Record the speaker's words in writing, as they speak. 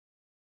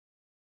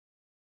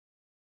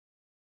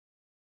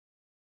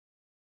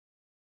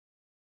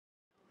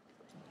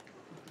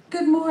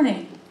Good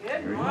morning.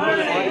 Good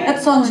morning.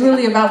 That song's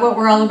really about what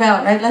we're all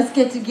about, right? Let's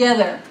get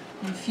together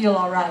and feel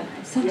all right.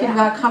 Something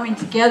about coming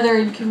together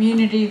in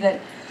community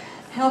that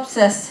helps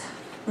us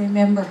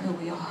remember who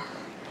we are.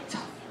 So,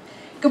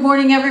 good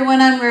morning,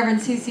 everyone. I'm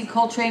Reverend C.C.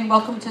 Coltrane.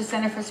 Welcome to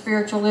Center for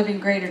Spiritual Living,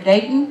 Greater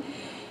Dayton.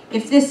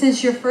 If this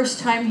is your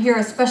first time here,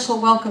 a special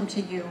welcome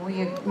to you.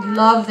 We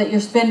love that you're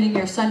spending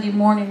your Sunday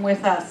morning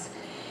with us.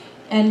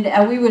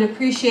 And we would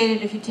appreciate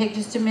it if you take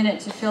just a minute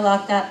to fill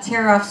out that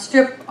tear-off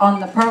strip on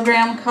the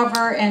program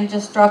cover and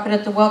just drop it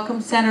at the Welcome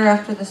Center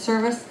after the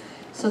service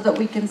so that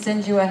we can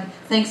send you a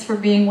thanks for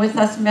being with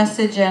us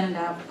message and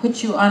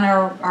put you on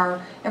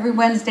our every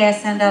Wednesday I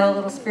send out a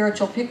little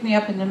spiritual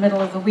pick-me-up in the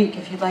middle of the week.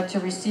 If you'd like to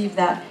receive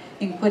that,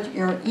 you can put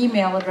your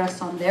email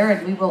address on there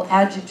and we will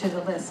add you to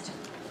the list.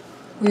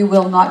 We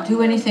will not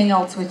do anything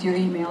else with your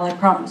email, I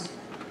promise.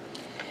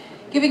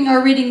 Giving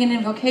our reading and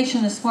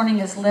invocation this morning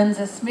is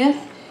Lenza Smith.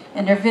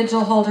 And our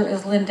vigil holder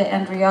is Linda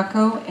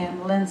Andriaco,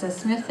 and Lenza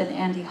Smith and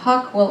Andy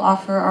Huck will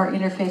offer our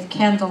interfaith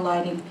candle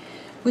lighting,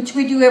 which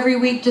we do every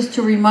week just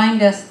to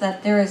remind us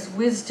that there is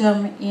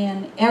wisdom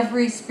in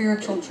every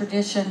spiritual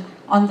tradition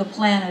on the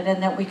planet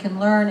and that we can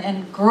learn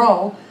and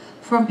grow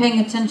from paying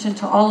attention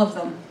to all of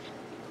them.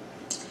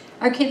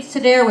 Our kids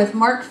today are with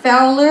Mark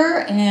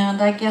Fowler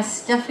and I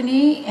guess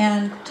Stephanie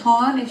and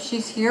Tawn if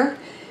she's here.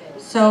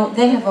 So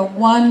they have a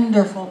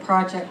wonderful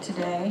project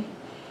today.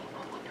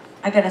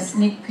 I got a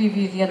sneak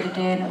preview the other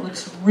day and it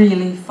looks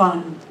really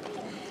fun.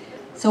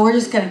 So we're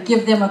just going to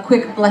give them a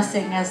quick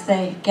blessing as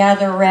they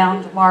gather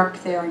around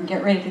Mark there and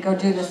get ready to go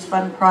do this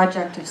fun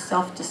project of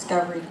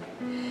self-discovery.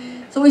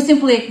 So we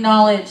simply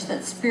acknowledge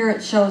that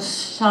Spirit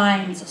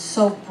shines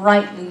so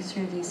brightly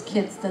through these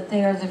kids that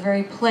they are the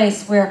very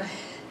place where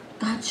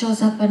God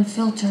shows up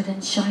unfiltered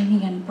and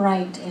shiny and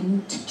bright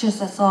and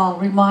teaches us all,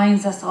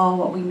 reminds us all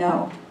what we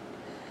know.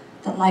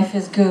 That life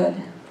is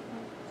good,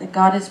 that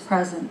God is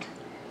present,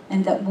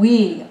 and that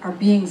we are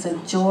beings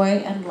of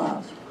joy and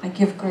love. I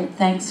give great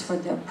thanks for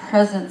their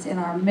presence in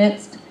our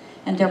midst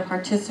and their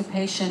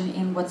participation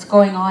in what's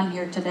going on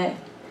here today.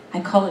 I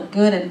call it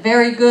good and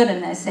very good,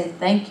 and I say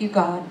thank you,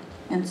 God,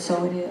 and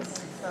so it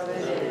is. So it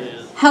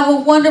is. Have a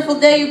wonderful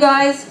day, you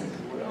guys.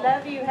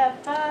 Love you. Have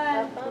fun.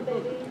 Have fun,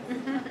 baby.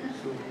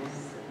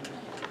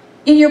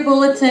 In your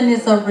bulletin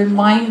is a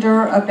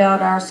reminder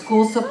about our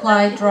school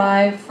supply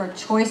drive for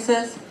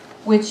choices,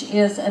 which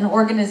is an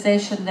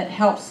organization that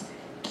helps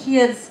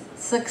kids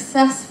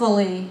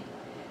successfully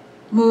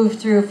move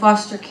through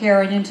foster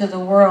care and into the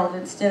world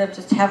instead of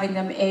just having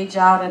them age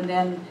out and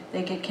then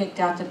they get kicked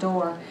out the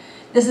door.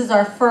 This is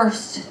our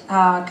first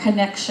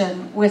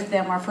connection with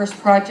them, our first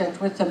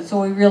project with them, so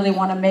we really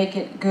want to make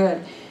it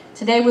good.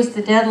 Today was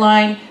the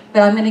deadline,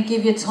 but I'm going to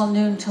give you till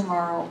noon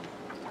tomorrow,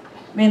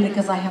 mainly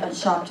because I haven't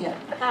shopped yet.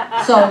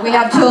 So we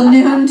have till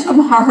noon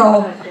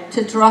tomorrow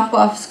to drop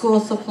off school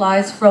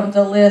supplies from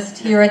the list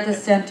here at the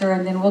center,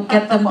 and then we'll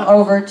get them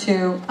over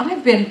to,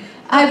 I've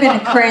been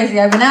crazy.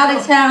 I've been out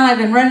of town. I've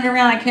been running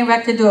around. I came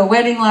back to do a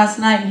wedding last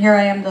night, and here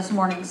I am this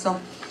morning. So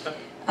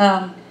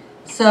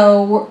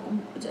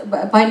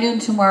by noon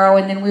tomorrow,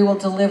 and then we will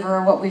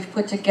deliver what we've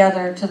put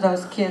together to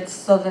those kids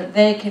so that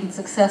they can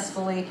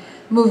successfully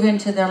move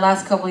into their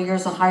last couple of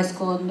years of high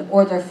school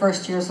or their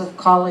first years of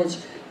college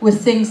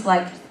with things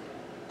like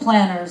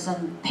planners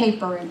and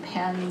paper and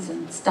pens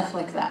and stuff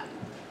like that.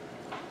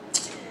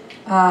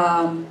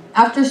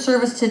 After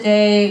service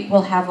today,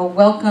 we'll have a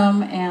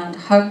welcome and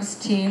hugs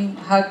team.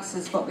 Hugs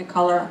is what we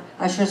call our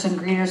ushers and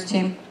greeters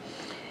team.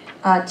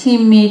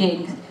 Team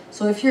meeting.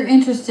 So if you're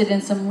interested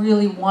in some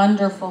really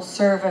wonderful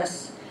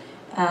service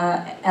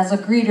as a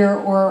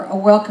greeter or a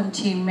welcome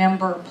team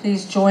member,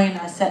 please join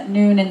us at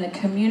noon in the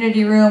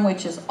community room,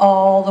 which is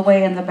all the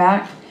way in the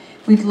back.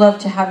 We'd love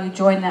to have you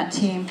join that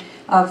team.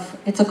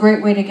 It's a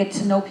great way to get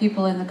to know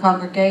people in the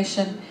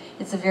congregation.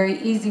 It's a very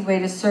easy way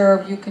to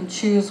serve. You can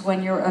choose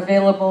when you're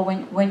available,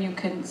 when you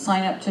can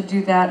sign up to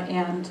do that,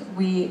 and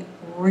we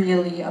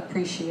really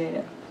appreciate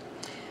it.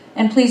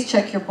 And please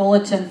check your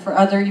bulletin for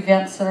other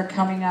events that are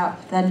coming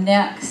up. The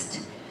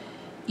next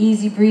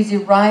Easy Breezy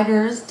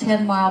Riders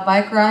 10-mile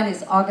bike ride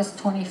is August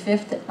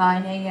 25th at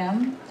 9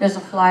 a.m. There's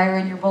a flyer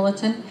in your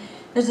bulletin.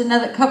 There's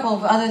another couple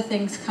of other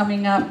things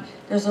coming up.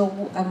 There's a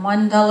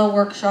Mandala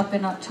workshop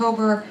in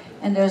October,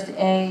 and there's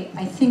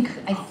I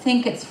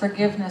think it's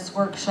forgiveness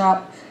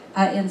workshop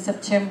in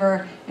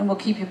September, and we'll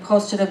keep you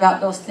posted about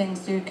those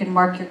things so you can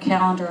mark your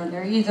calendar, and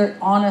they're either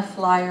on a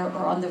flyer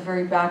or on the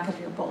very back of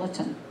your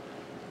bulletin.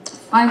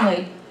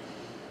 Finally,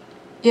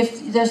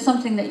 if there's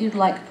something that you'd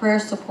like prayer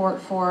support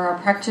for, our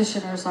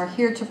practitioners are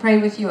here to pray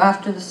with you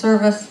after the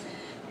service.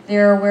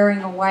 They're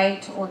wearing a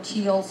white or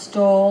teal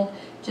stole.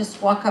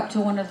 Just walk up to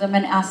one of them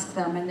and ask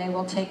them, and they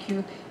will take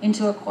you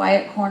into a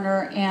quiet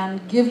corner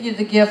and give you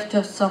the gift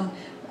of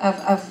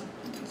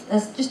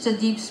just a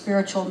deep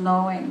spiritual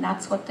knowing.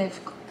 That's what they've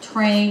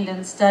trained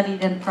and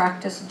studied and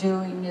practiced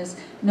doing, is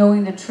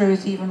knowing the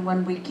truth even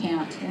when we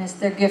can't. And it's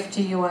their gift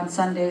to you on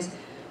Sundays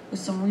with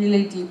some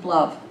really deep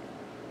love.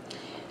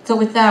 So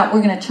with that,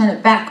 we're going to turn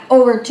it back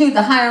over to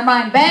the Higher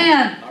Mind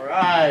Band. All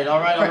right.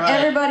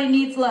 Everybody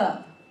Needs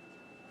Love.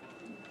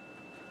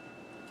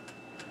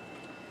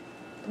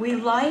 We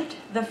light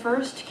the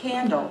first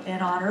candle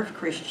in honor of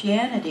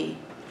Christianity.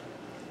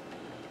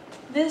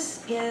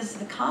 This is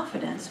the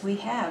confidence we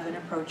have in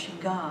approaching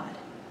God,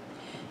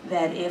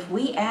 that if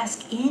we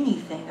ask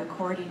anything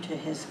according to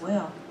His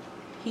will,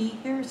 He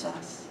hears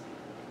us.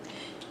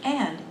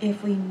 And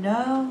if we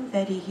know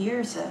that He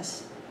hears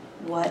us,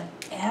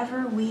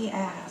 whatever we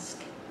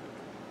ask,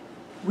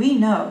 we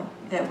know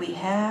that we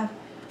have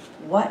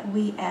what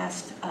we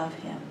asked of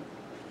Him.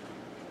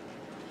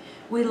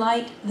 We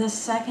light the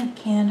second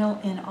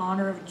candle in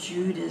honor of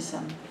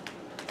Judaism.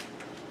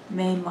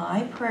 May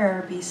my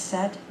prayer be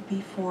set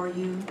before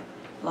you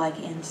like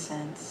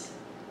incense.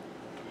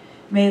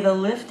 May the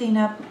lifting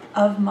up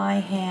of my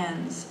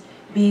hands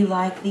be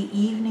like the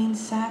evening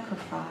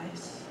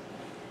sacrifice.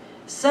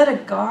 Set a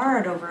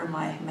guard over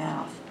my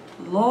mouth.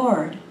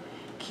 Lord,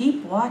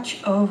 keep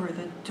watch over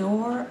the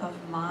door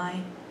of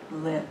my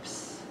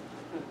lips.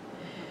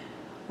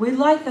 We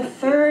light the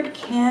third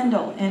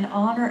candle in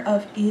honor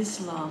of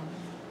Islam.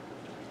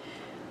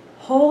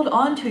 Hold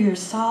on to your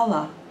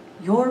salah,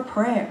 your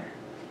prayer,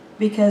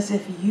 because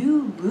if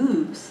you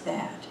lose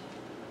that,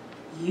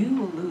 you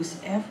will lose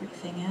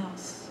everything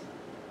else.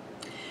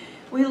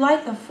 We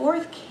light the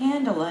fourth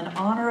candle in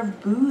honor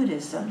of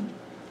Buddhism.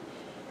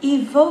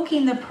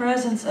 Evoking the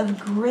presence of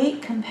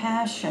great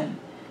compassion,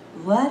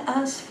 let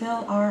us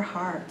fill our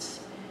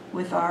hearts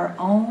with our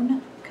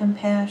own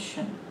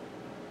compassion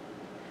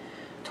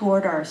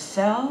toward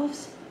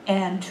ourselves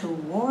and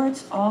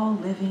towards all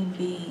living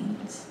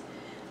beings.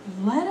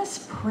 Let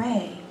us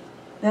pray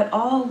that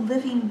all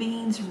living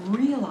beings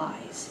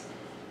realize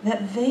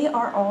that they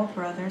are all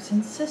brothers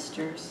and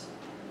sisters,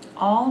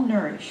 all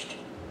nourished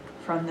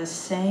from the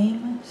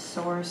same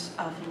source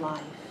of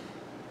life.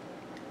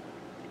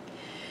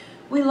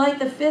 We light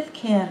the fifth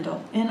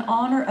candle in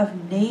honor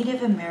of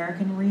Native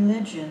American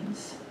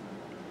religions.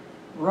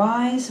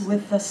 Rise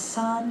with the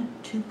sun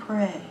to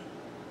pray.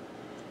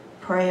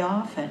 Pray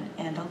often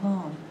and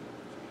alone.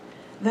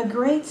 The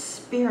Great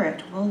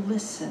Spirit will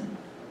listen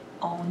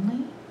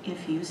only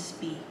if you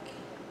speak.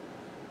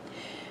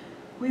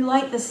 We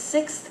light the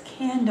sixth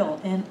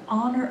candle in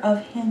honor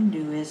of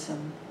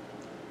Hinduism.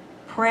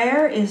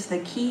 Prayer is the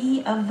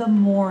key of the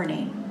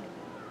morning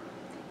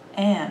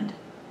and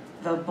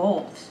the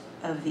bolt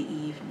of the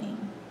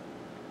evening.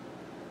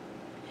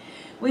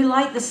 We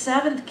light the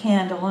seventh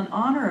candle in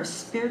honor of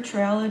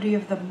spirituality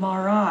of the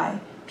Marai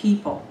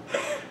people.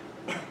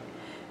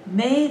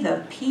 May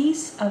the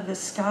peace of the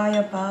sky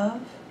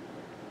above,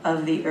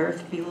 of the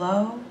earth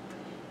below,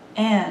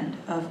 and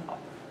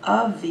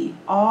of the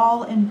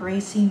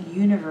all-embracing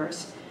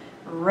universe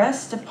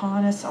rest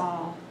upon us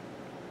all.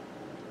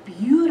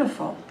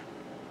 Beautiful,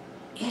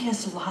 it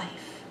is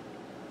life.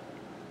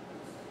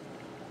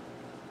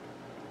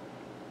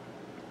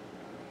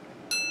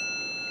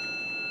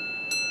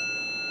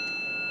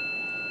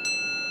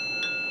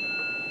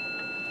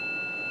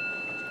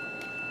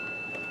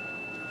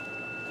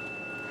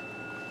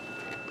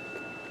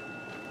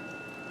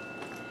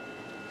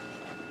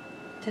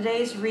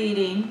 Today's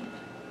reading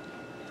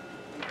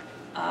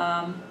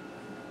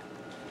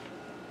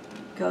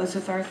goes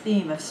with our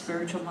theme of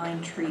spiritual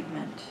mind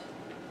treatment.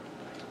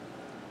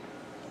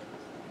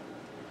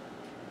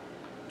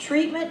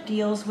 Treatment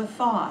deals with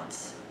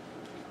thoughts.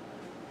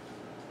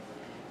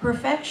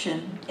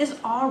 Perfection is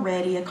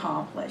already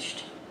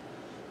accomplished.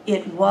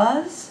 It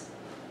was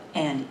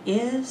and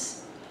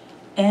is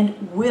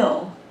and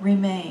will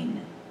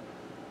remain.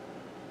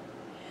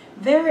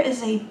 There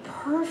is a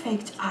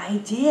perfect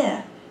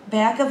idea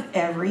back of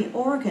every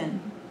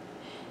organ,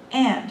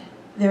 and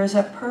there's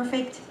a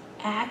perfect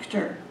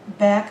actor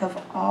back of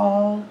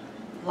all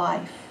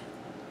life.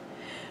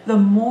 The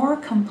more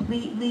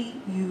completely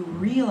you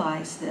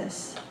realize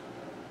this,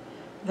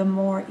 the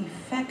more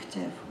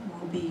effective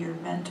will be your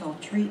mental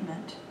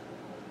treatment.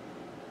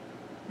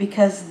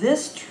 Because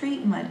this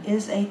treatment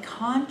is a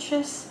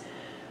conscious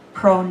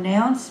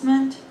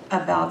pronouncement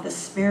about the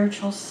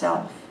spiritual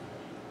self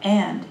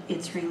and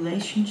its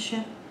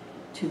relationship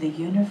to the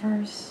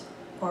universe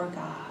or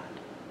God.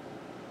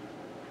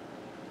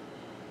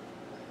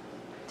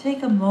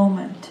 Take a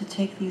moment to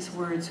take these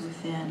words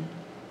within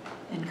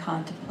and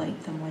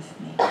contemplate them with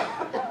me.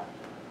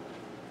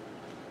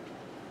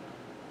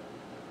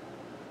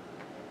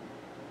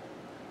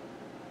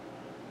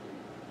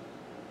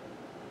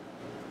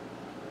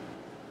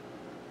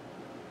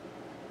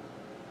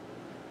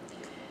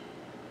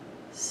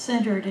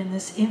 Centered in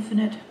this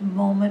infinite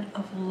moment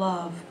of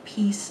love,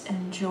 peace,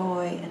 and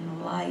joy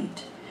and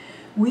light,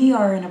 we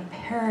are in a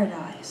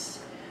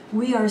paradise.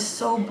 We are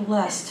so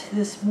blessed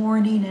this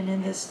morning and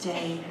in this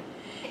day.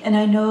 And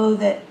I know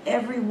that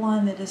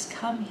everyone that has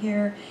come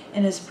here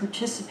and is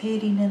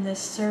participating in this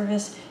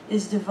service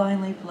is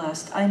divinely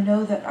blessed. I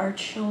know that our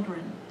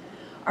children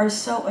are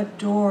so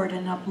adored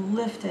and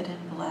uplifted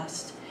and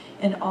blessed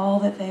in all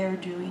that they are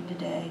doing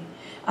today.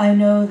 I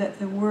know that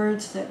the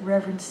words that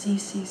Reverend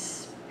Cece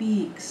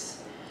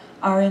speaks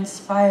are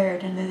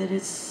inspired and that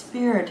it's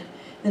Spirit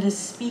that is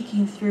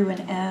speaking through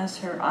and as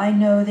her. I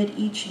know that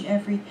each and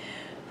every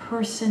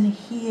person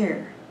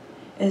here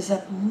is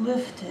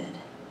uplifted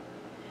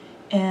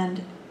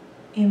and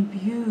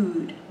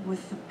imbued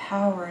with the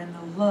power and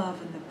the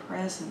love and the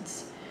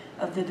presence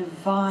of the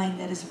divine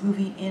that is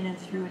moving in and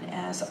through and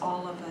as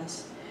all of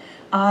us.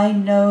 I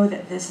know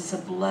that this is a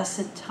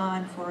blessed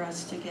time for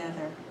us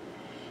together,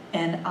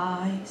 and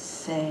I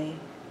say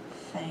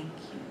thank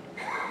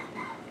you.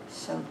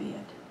 So be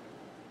it.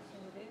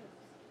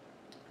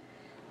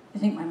 I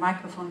think my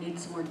microphone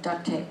needs some more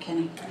duct tape,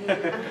 Kenny.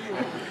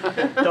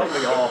 Don't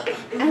we all?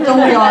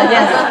 Don't we all?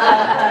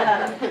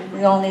 Yes.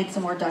 We all need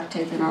some more duct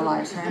tape in our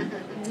lives, right?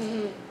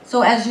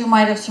 So as you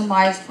might have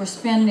surmised, we're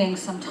spending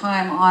some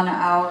time on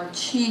our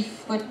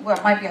chief,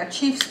 what might be our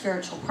chief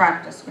spiritual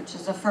practice, which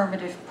is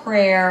affirmative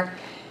prayer,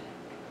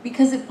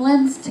 because it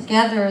blends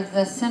together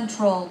the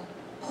central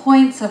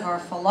points of our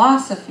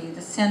philosophy,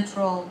 the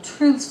central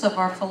truths of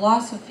our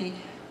philosophy,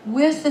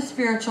 with the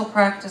spiritual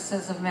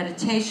practices of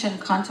meditation,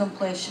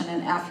 contemplation,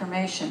 and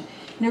affirmation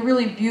in a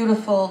really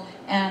beautiful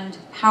and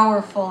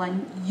powerful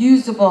and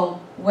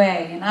usable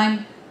way. And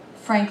I'm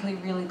frankly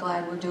really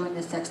glad we're doing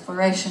this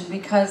exploration,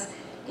 because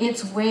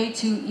it's way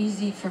too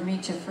easy for me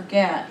to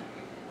forget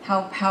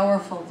how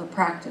powerful the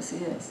practice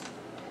is.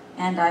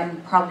 And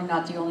I'm probably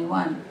not the only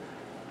one.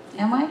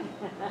 Am I?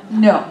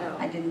 No,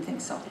 I didn't think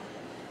so.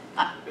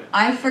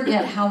 I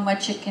forget how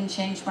much it can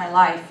change my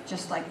life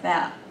just like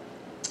that.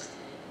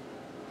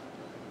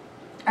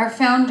 Our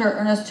founder,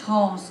 Ernest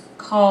Holmes,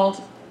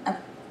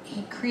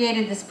 he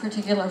created this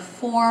particular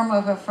form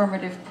of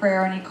affirmative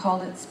prayer, and he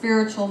called it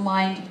spiritual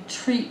mind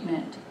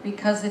treatment,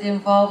 because it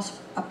involves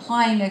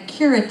applying a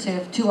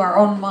curative to our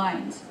own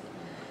minds,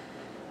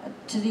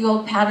 to the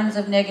old patterns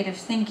of negative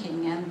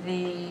thinking and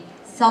the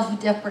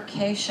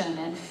self-deprecation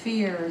and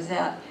fear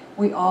that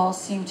we all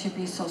seem to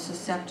be so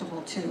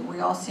susceptible to. We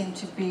all seem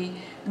to be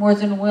more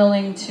than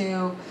willing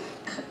to,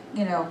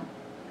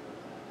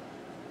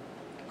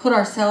 put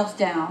ourselves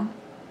down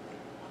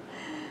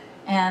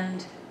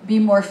and be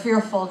more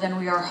fearful than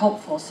we are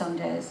hopeful some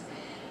days.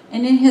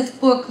 And in his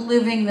book,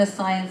 Living the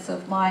Science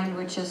of Mind,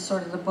 which is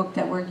sort of the book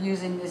that we're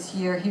using this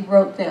year, he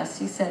wrote this.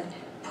 He said,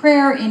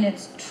 prayer in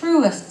its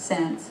truest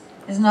sense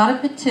is not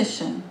a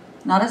petition,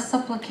 not a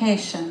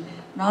supplication,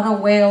 not a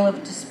wail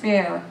of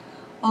despair,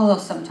 although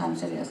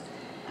sometimes it is.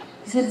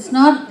 He said it's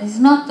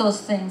not those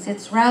things,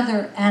 it's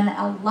rather an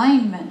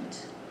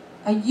alignment,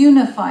 a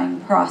unifying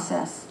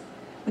process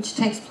which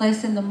takes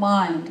place in the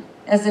mind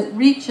as it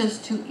reaches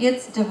to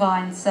its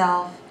divine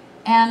self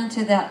and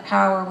to that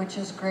power which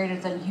is greater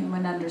than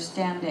human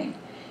understanding.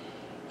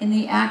 In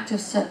the act of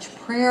such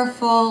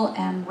prayerful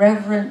and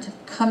reverent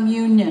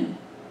communion,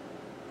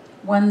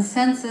 one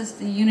senses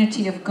the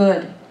unity of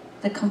good,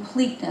 the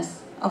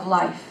completeness of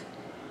life,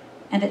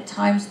 and at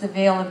times the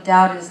veil of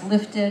doubt is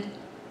lifted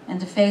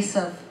and the face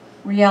of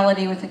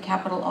reality with a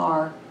capital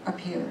R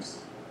appears.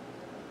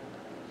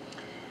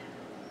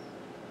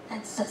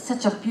 That's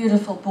such a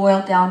beautiful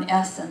boiled down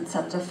essence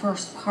of the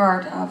first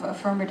part of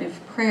affirmative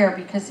prayer,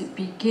 because it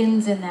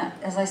begins in that,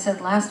 as I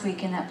said last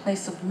week, in that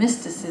place of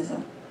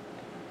mysticism.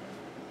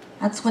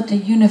 That's what the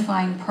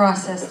unifying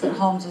process that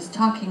Holmes is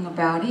talking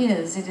about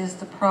is. It is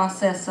the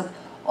process of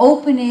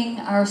opening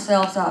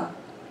ourselves up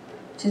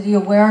to the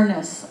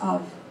awareness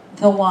of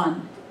the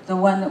one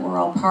that we're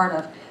all part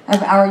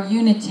of our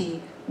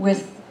unity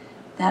with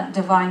that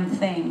divine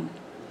thing.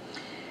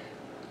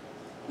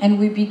 And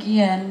we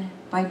begin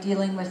by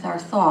dealing with our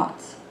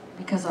thoughts,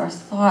 because our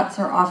thoughts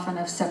are often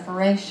of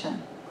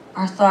separation.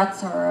 Our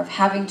thoughts are of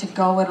having to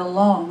go it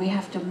alone. We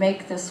have to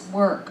make this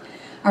work.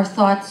 Our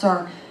thoughts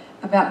are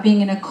about being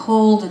in a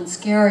cold and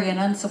scary and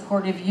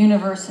unsupportive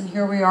universe, and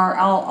here we are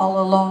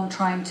all alone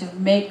trying to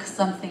make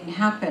something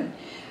happen.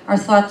 Our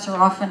thoughts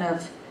are often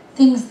of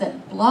things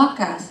that block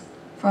us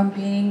from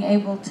being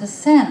able to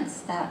sense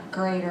that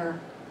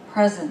greater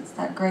presence,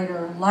 that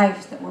greater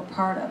life that we're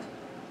part of.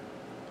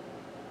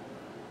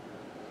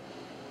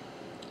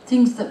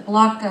 Things that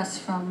block us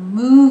from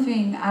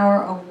moving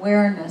our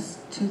awareness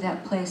to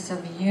that place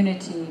of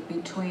unity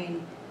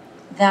between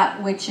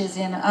that which is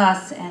in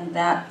us and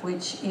that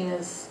which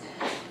is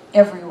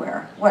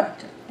everywhere.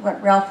 What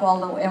Ralph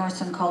Waldo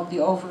Emerson called the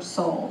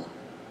oversoul.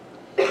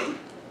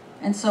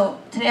 And so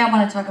today I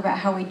want to talk about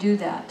how we do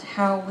that,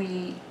 how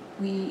we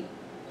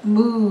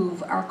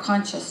move our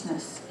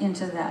consciousness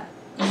into that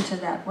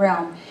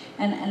realm.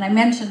 And I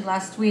mentioned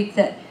last week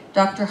that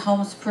Dr.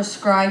 Holmes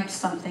prescribed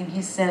something.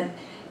 He said,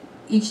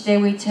 each day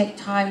we take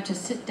time to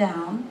sit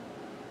down,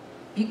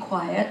 be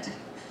quiet,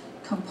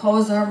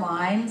 compose our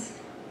minds,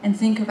 and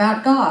think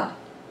about God.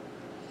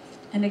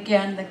 And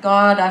again, the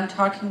God I'm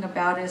talking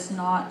about is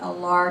not a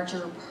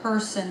larger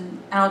person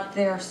out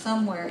there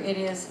somewhere. It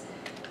is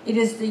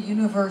the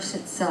universe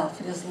itself.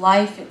 It is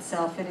life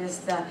itself. It is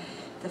the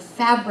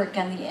fabric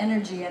and the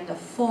energy and the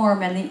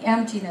form and the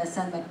emptiness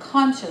and the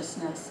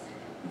consciousness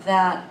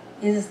that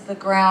is the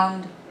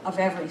ground of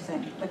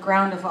everything, the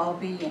ground of all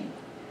being.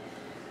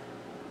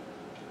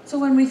 So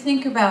when we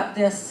think about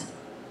this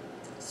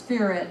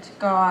spirit,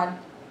 God,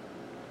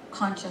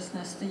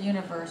 consciousness, the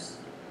universe,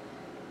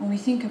 when we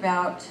think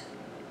about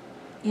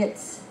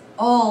its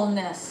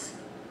allness,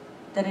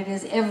 that it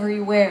is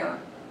everywhere,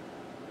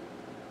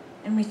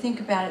 and we think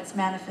about its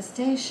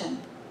manifestation,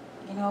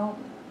 you know,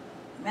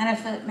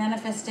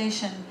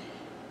 manifestation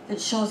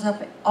that shows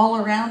up all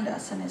around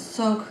us and is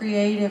so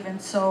creative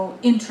and so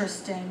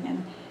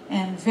interesting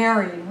and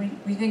varied.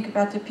 We think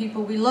about the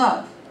people we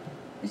love.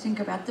 We think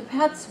about the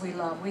pets we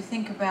love. We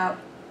think about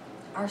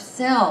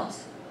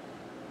ourselves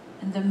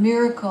and the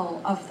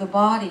miracle of the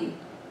body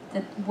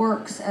that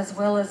works as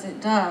well as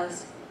it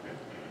does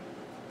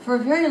for a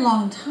very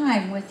long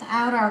time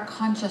without our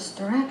conscious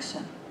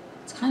direction.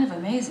 It's kind of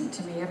amazing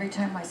to me every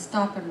time I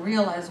stop and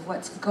realize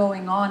what's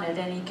going on at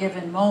any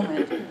given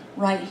moment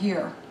right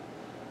here,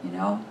 you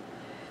know?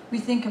 We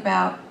think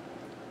about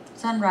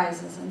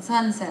sunrises and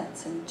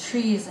sunsets and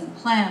trees and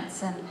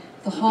plants and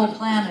the whole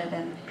planet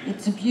and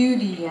its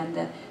beauty and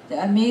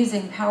the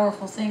amazing,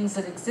 powerful things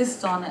that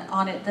exist on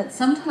it that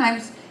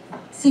sometimes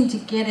seem to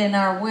get in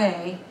our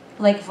way,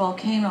 like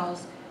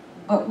volcanoes,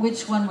 but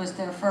which one was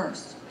there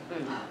first?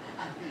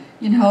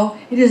 You know,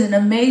 it is an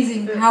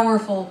amazing,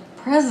 powerful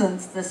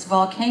presence, this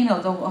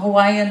volcano. The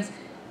Hawaiians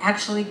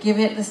actually give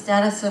it the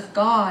status of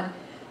God,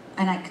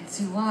 and I can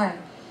see why.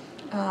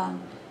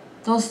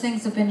 Those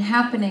things have been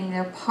happening.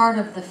 They're part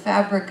of the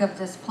fabric of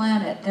this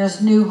planet.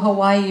 There's new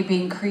Hawaii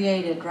being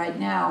created right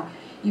now.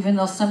 Even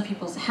though some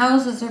people's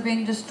houses are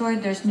being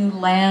destroyed, there's new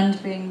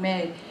land being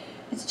made.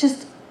 It's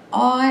just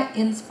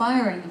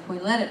awe-inspiring if we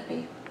let it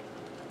be.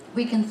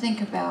 We can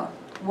think about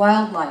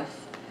wildlife.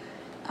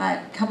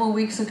 A couple of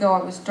weeks ago,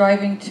 I was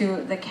driving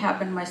to the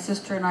cabin my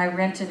sister and I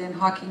rented in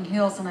Hocking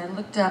Hills, and I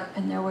looked up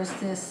and there was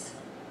this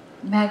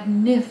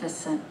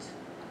magnificent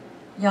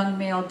young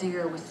male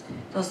deer with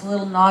those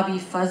little knobby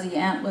fuzzy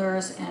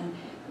antlers and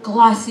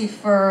glossy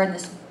fur and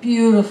this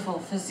beautiful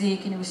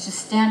physique, and he was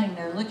just standing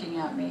there looking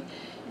at me,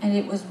 and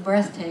it was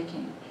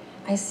breathtaking.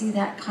 I see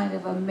that kind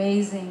of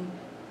amazing,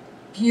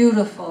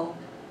 beautiful,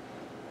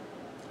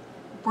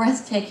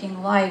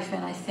 breathtaking life,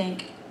 and I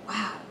think,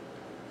 wow,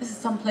 this is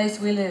someplace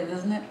we live,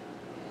 isn't it?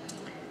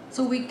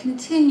 So we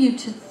continue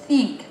to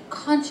think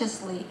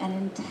consciously and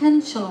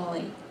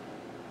intentionally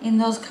in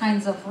those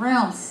kinds of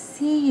realms,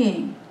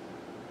 seeing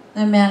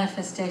the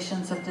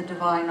manifestations of the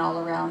divine all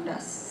around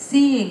us,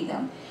 seeing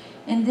them.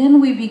 And then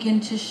we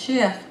begin to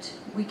shift.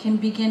 We can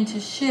begin to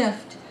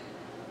shift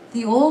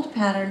the old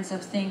patterns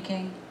of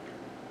thinking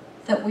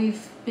that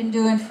we've been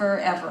doing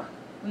forever.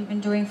 We've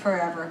been doing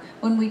forever.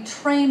 When we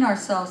train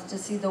ourselves to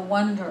see the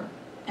wonder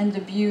and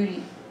the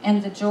beauty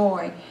and the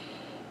joy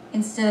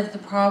instead of the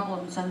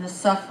problems and the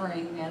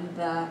suffering and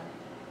the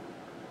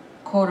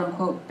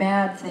quote-unquote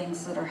bad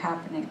things that are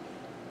happening.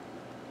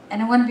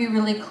 And I want to be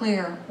really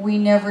clear, we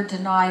never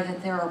deny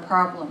that there are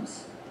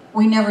problems.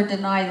 We never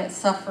deny that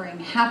suffering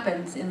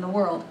happens in the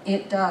world.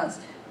 It does.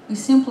 We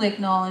simply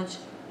acknowledge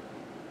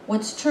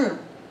what's true,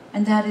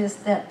 and that is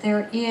that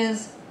there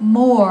is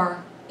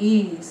more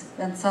ease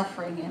than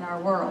suffering in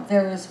our world.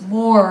 There is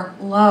more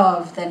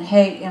love than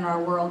hate in our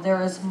world.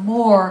 There is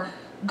more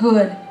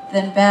good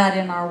than bad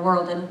in our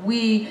world, and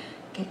we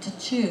get to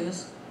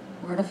choose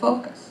where to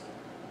focus.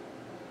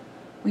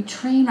 We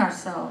train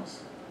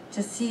ourselves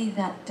to see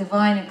that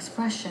divine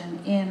expression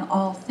in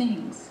all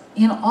things,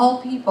 in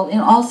all people, in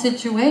all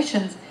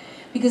situations,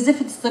 because if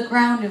it's the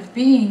ground of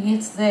being,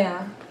 it's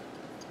there.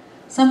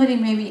 Somebody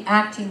may be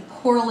acting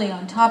poorly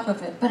on top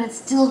of it, but it's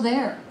still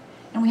there,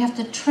 and we have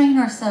to train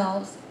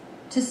ourselves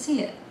to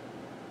see it.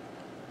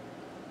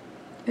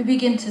 We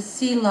begin to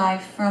see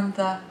life from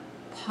the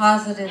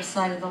positive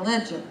side of the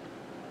ledger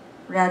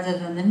rather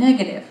than the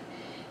negative.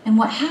 And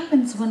what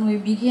happens when we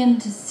begin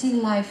to see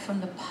life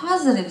from the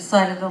positive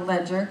side of the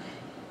ledger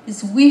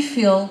is we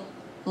feel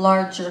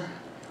larger,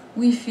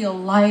 we feel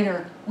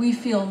lighter, we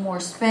feel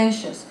more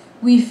spacious,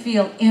 we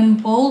feel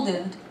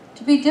emboldened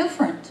to be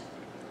different.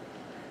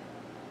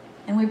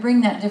 And we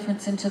bring that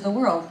difference into the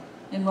world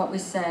in what we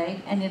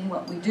say and in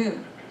what we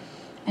do.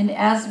 And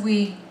as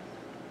we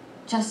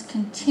just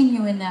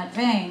continue in that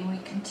vein, we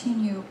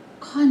continue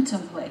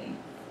contemplating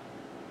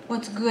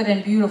what's good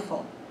and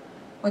beautiful,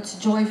 what's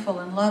joyful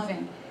and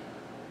loving.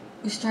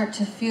 We start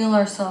to feel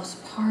ourselves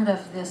part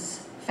of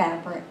this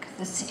fabric,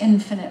 this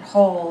infinite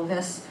whole,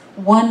 this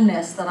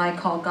oneness that I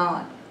call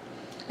God.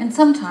 And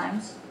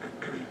sometimes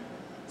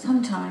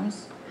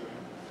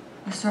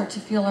we start to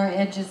feel our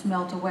edges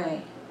melt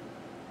away.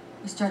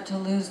 We start to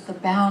lose the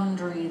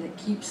boundary that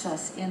keeps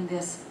us in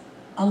this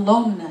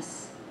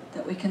aloneness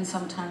that we can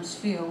sometimes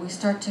feel. We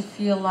start to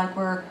feel like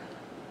we're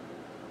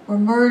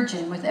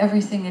merging with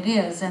everything it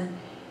is, and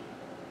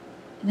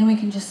then we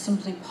can just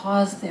simply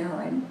pause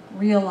there and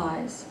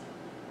realize,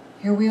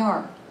 here we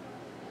are.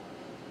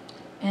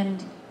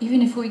 And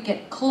even if we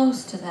get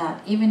close to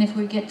that, even if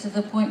we get to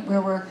the point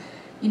where we're,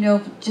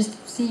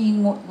 just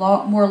seeing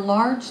more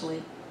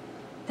largely,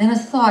 then a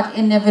thought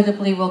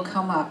inevitably will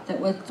come up that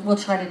will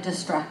try to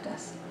distract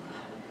us.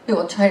 It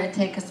will try to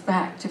take us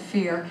back to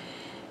fear.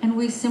 And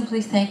we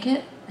simply think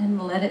it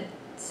and let it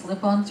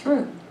slip on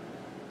through.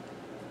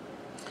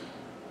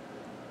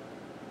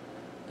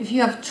 If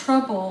you have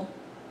trouble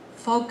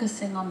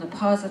focusing on the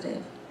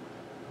positive,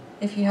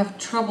 if you have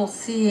trouble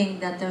seeing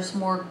that there's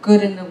more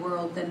good in the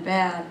world than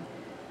bad,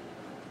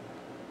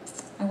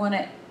 I want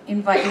to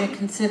invite you to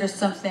consider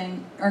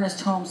something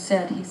Ernest Holmes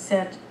said. He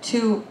said,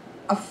 to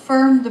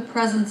affirm the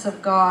presence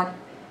of God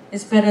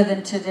is better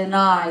than to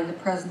deny the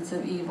presence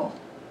of evil.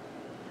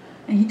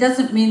 And he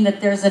doesn't mean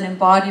that there's an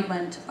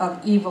embodiment of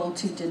evil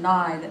to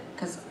deny, that,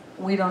 because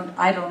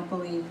I don't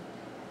believe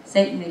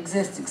Satan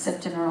exists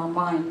except in our own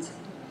minds.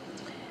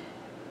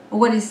 But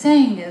what he's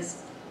saying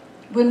is,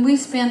 when we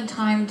spend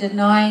time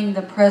denying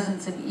the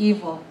presence of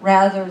evil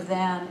rather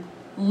than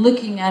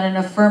looking at and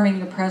affirming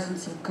the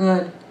presence of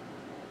good,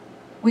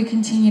 we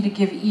continue to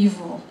give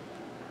evil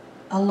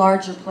a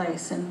larger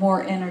place and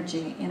more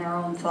energy in our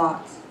own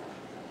thoughts.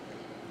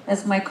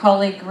 As my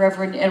colleague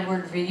Reverend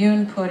Edward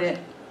Villune put it,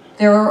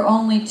 there are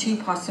only two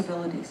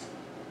possibilities.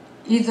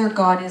 Either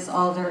God is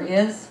all there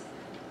is,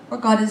 or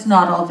God is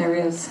not all there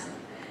is.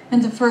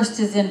 And the first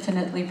is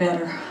infinitely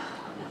better.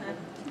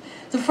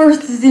 The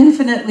first is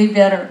infinitely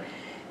better.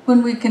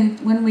 When we can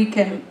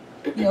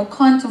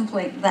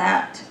contemplate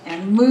that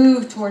and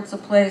move towards a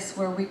place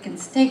where we can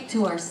stake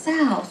to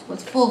ourselves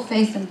with full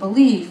faith and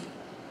belief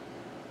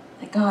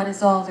that God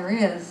is all there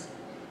is,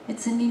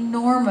 it's an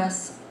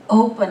enormous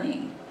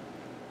opening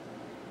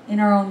in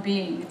our own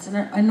being. It's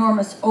an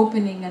enormous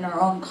opening in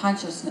our own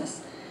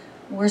consciousness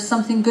where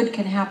something good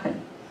can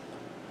happen.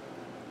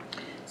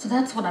 So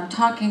that's what I'm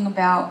talking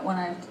about when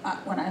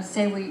I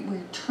say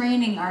we're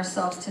training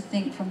ourselves to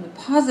think from the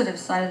positive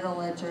side of the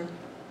ledger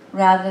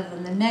rather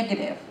than the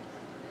negative.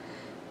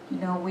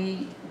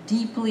 We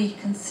deeply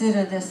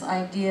consider this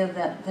idea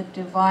that the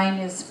divine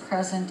is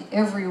present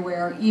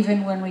everywhere,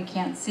 even when we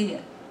can't see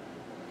it.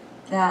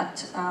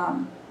 That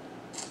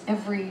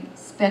every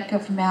speck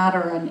of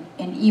matter,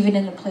 and even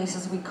in the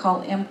places we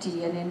call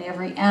empty, and in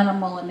every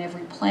animal, and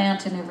every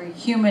plant, and every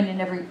human,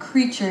 and every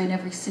creature, in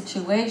every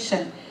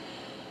situation,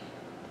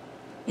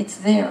 it's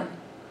there,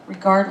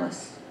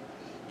 regardless.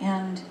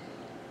 And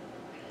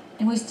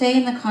we stay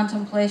in the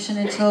contemplation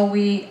until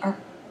we are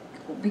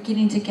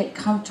beginning to get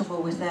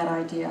comfortable with that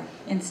idea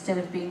instead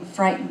of being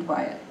frightened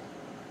by it.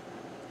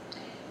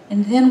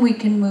 And then we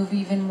can move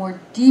even more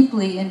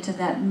deeply into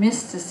that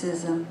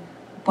mysticism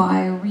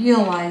by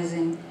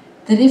realizing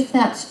that if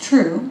that's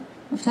true,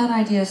 if that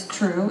idea is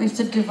true, if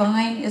the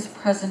divine is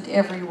present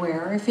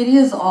everywhere, if it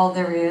is all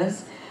there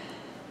is,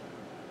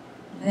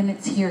 then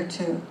it's here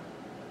too.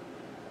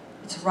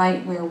 It's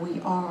right where we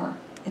are.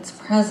 It's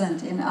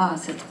present in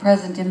us. It's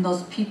present in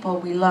those people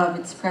we love.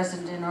 It's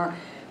present in our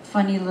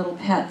funny little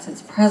pets.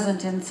 It's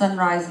present in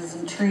sunrises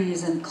and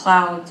trees and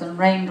clouds and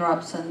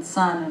raindrops and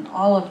sun and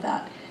all of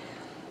that.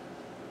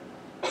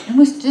 And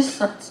we just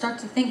start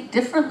to think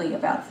differently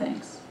about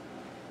things.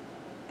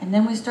 And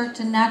then we start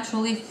to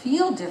naturally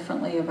feel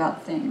differently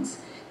about things,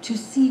 to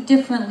see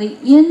differently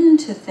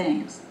into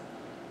things,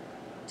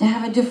 to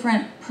have a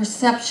different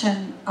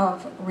perception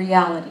of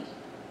reality,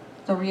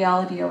 the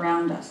reality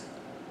around us.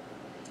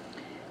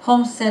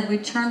 Holmes said we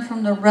turn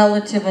from the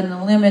relative and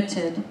the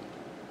limited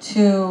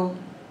to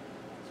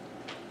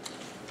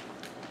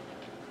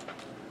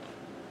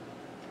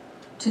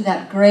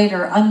that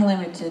greater,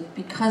 unlimited,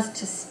 because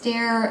to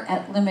stare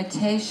at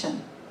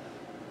limitation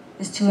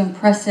is to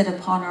impress it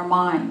upon our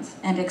minds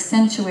and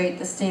accentuate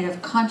the state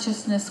of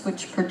consciousness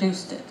which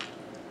produced it.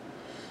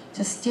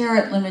 To stare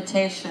at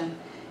limitation,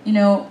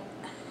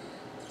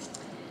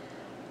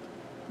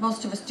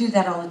 most of us do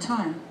that all the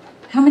time.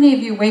 How many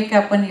of you wake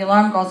up when the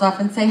alarm goes off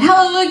and say,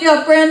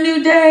 "Hallelujah, brand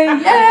new day,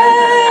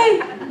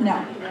 yay!"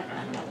 No.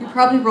 You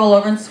probably roll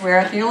over and swear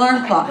at the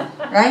alarm clock,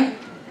 right?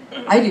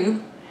 I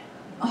do.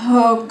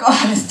 Oh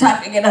God, it's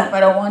time to get up, I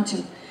don't want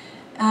to.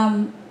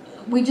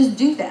 We just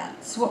do that,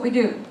 it's what we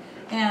do.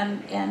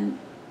 And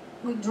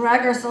we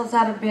drag ourselves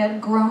out of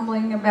bed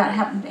grumbling about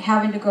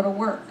having to go to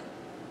work.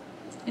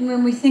 And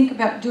when we think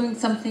about doing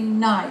something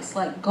nice,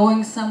 like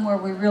going somewhere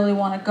we really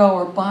want to go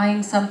or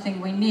buying something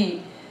we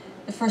need,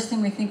 the first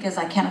thing we think is,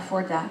 I can't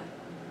afford that.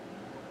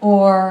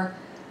 Or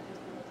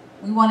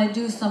we want to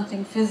do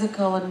something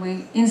physical and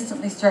we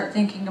instantly start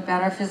thinking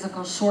about our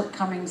physical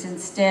shortcomings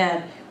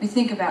instead. We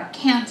think about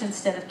can't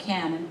instead of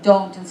can and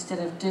don't instead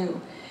of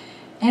do.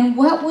 And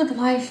what would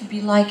life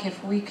be like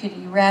if we could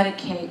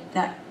eradicate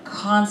that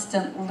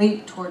constant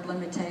leap toward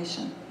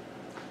limitation?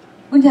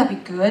 Wouldn't that be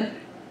good?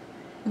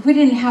 If we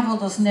didn't have all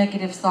those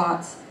negative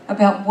thoughts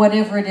about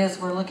whatever it is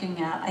we're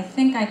looking at, I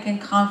think I can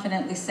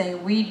confidently say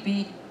we'd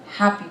be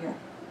happier.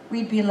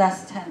 We'd be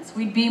less tense.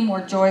 We'd be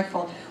more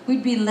joyful.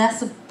 We'd be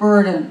less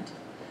burdened.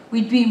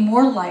 We'd be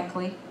more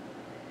likely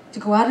to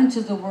go out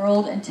into the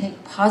world and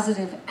take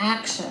positive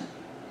action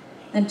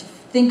than to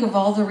think of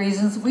all the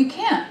reasons we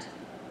can't.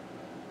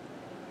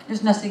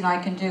 There's nothing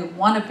I can do.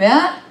 Want to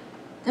bet?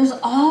 There's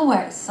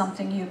always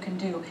something you can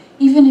do,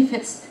 even if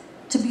it's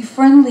to be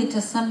friendly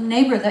to some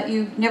neighbor that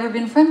you've never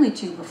been friendly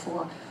to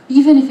before,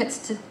 even if it's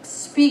to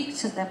speak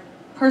to the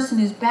person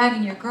who's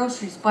bagging your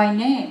groceries by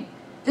name.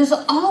 There's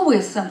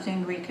always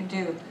something we can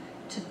do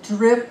to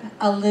drip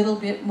a little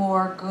bit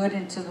more good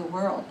into the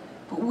world.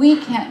 But we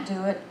can't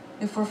do it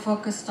if we're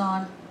focused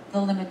on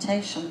the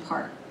limitation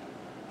part.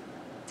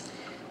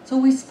 So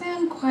we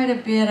spend quite a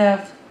bit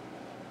of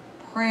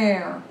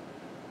prayer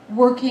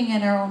working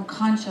in our own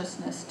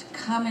consciousness to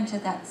come into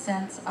that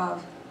sense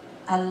of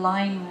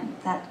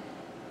alignment, that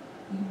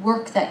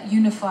work, that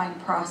unifying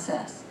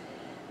process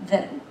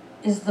that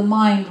is the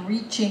mind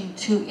reaching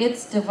to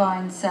its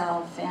divine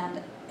self,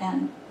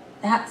 and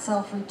that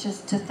self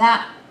reaches to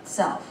that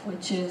self,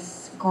 which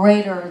is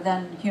greater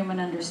than human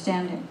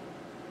understanding.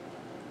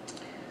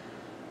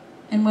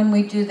 And when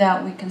we do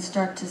that, we can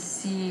start to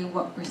see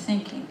what we're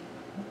thinking.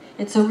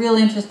 It's a real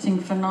interesting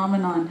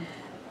phenomenon,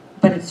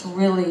 but it's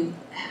really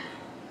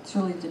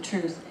the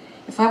truth.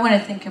 If I want to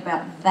think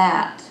about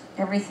that,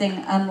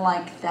 everything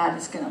unlike that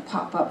is going to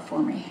pop up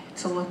for me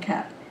to look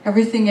at.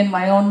 Everything in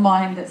my own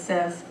mind that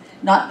says,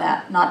 not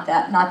that, not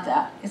that, not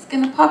that, is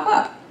going to pop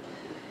up.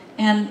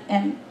 And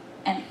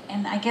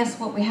I guess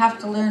what we have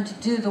to learn to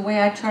do, the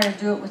way I try to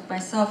do it with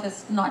myself,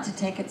 is not to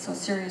take it so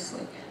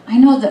seriously. I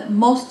know that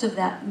most of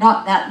that,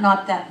 not that,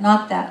 not that,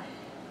 not that,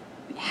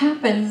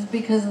 happens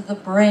because of the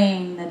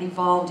brain that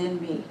evolved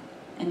in me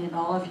and in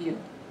all of you.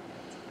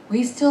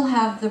 We still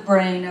have the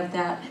brain of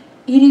that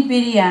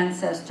itty-bitty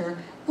ancestor,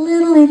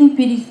 little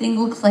itty-bitty thing,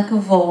 looks like a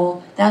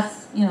vole.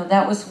 That's,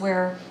 that was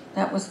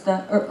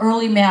the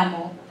early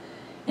mammal.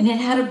 And it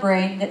had a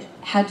brain that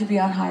had to be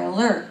on high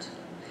alert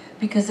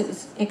because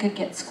it could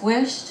get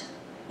squished,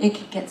 it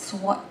could get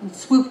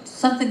swooped,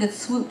 something could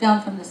swoop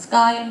down from the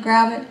sky and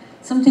grab it,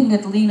 something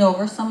could lean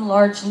over, some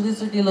large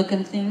lizardy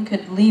looking thing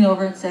could lean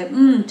over and say,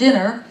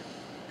 dinner.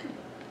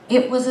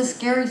 It was a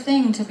scary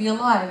thing to be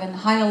alive, and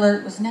high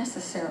alert was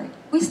necessary.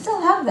 We still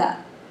have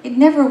that. It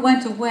never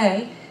went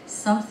away.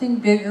 Something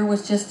bigger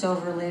was just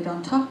overlaid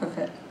on top of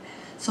it.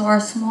 So our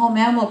small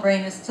mammal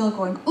brain is still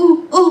going,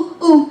 ooh, ooh,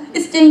 ooh,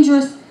 it's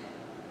dangerous.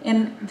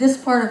 And this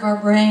part of our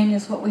brain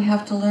is what we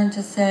have to learn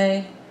to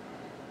say,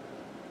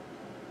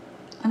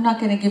 I'm not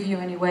going to give you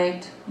any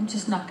weight. I'm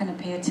just not going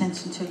to pay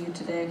attention to you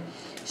today.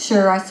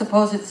 Sure, I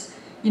suppose it's,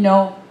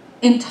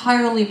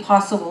 entirely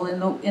possible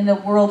in the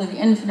world of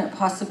infinite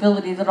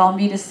possibility that I'll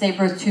meet a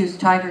saber-toothed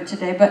tiger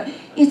today, but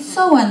it's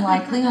so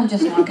unlikely I'm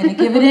just not going to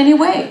give it any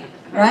weight,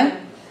 right?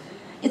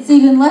 It's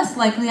even less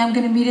likely I'm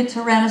going to meet a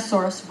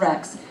Tyrannosaurus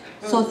Rex.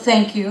 So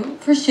thank you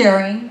for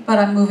sharing, but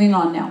I'm moving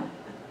on now.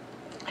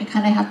 I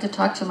kind of have to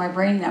talk to my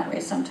brain that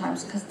way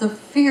sometimes because the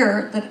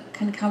fear that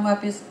can come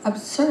up is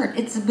absurd.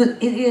 It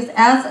is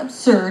as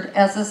absurd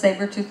as a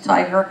saber-toothed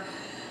tiger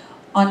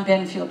on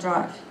Benfield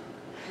Drive.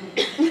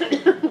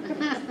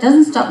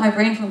 Doesn't stop my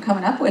brain from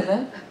coming up with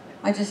it.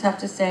 I just have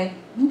to say,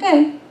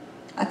 okay,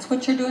 that's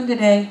what you're doing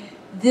today.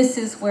 This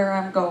is where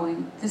I'm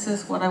going. This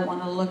is what I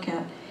want to look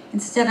at.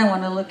 Instead, I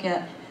want to look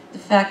at the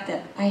fact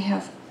that I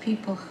have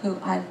people who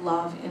I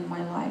love in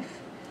my life.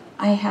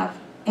 I have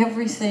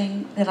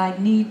everything that I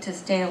need to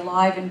stay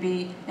alive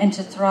and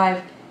to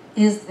thrive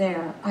is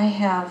there. I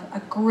have a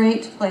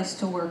great place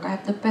to work. I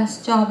have the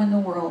best job in the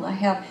world. I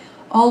have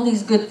all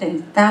these good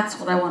things. That's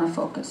what I want to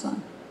focus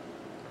on.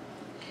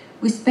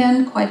 We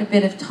spend quite a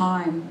bit of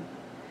time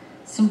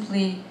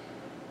simply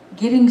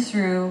getting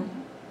through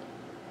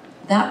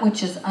that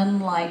which is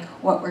unlike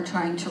what we're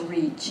trying to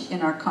reach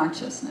in our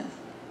consciousness.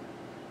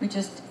 We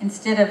just,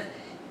 instead of,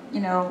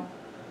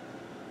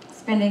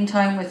 spending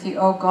time with the,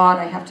 oh God,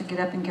 I have to get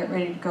up and get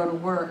ready to go to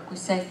work, we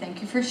say,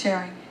 thank you for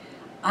sharing.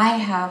 I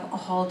have a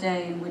whole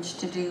day in which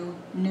to do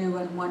new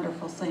and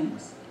wonderful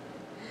things.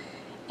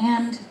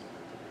 And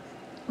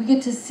we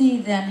get to see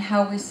then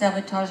how we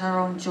sabotage our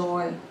own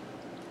joy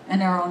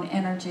and our own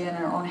energy and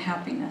our own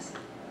happiness.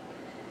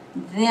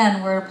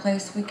 Then we're at a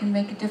place we can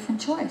make a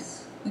different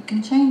choice. We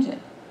can change it.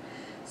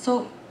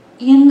 So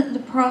in the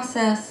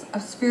process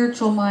of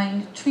spiritual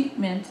mind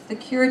treatment, the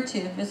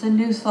curative is a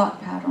new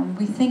thought pattern.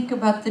 We think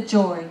about the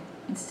joy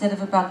instead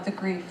of about the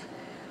grief.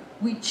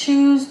 We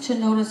choose to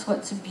notice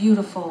what's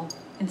beautiful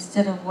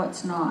instead of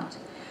what's not.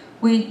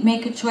 We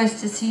make a choice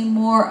to see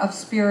more of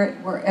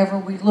spirit wherever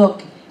we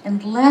look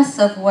and less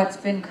of what's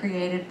been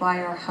created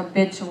by our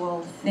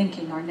habitual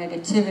thinking, our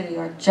negativity,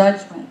 our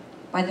judgment,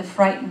 by the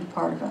frightened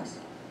part of us.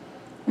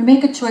 We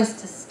make a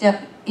choice to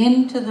step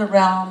into the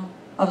realm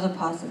of the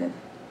positive.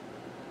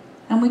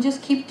 And we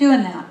just keep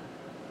doing that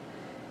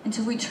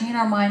until we train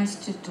our minds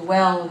to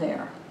dwell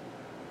there,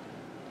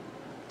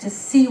 to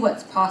see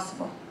what's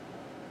possible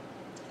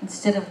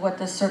instead of what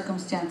the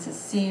circumstances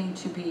seem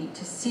to be,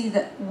 to see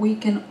that we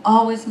can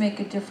always make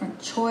a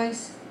different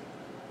choice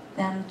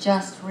than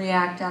just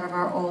react out of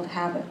our old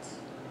habits.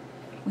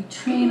 We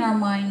train our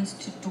minds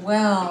to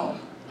dwell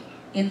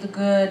in the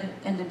good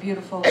and the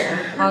beautiful and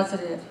the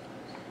positive,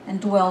 and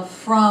dwell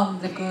from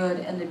the good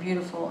and the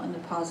beautiful and the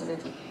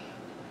positive.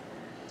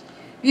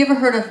 Have you ever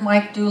heard of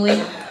Mike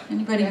Dooley?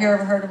 Anybody here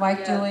ever heard of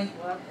Mike Dooley?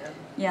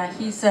 Yeah,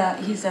 he's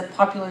a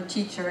popular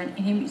teacher, and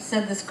he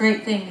said this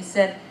great thing. He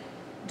said,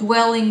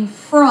 dwelling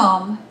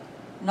from,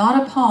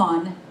 not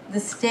upon, the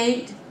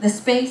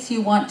space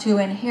you want to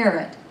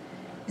inherit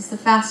is the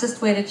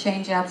fastest way to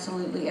change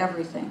absolutely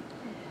everything.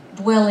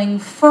 Dwelling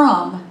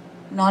from,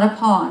 not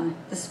upon,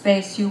 the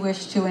space you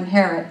wish to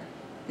inherit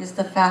is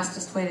the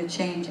fastest way to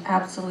change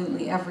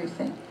absolutely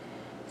everything.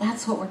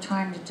 That's what we're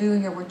trying to do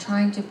here. We're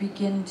trying to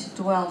begin to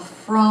dwell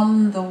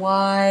from the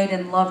wide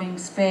and loving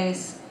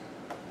space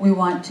we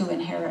want to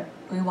inherit,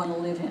 we want to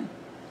live in.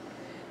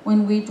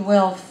 When we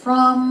dwell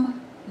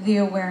from the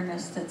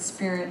awareness that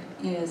Spirit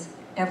is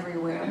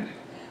everywhere,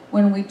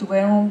 when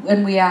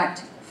we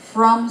act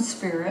from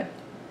Spirit,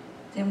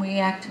 then we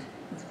act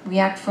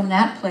from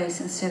that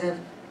place instead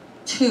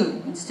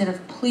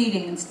of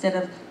pleading, instead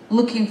of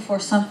looking for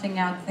something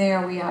out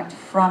there, we act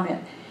from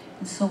it.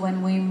 And so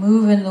when we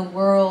move in the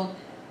world,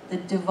 the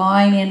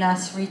divine in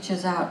us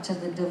reaches out to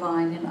the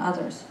divine in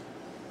others.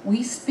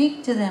 We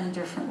speak to them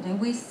differently,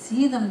 we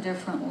see them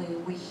differently,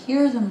 we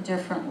hear them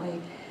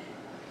differently.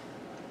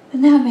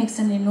 And that makes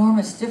an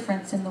enormous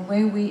difference in the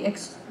way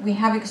we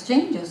have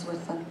exchanges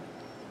with them.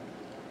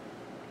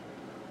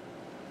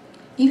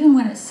 Even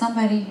when it's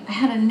somebody, I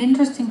had an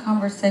interesting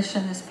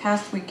conversation this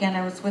past weekend.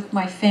 I was with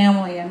my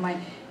family, and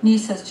my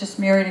niece has just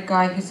married a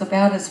guy who's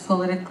about as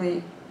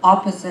politically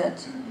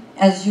opposite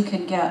as you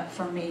can get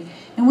from me.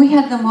 And we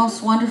had the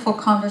most wonderful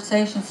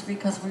conversations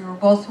because we were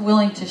both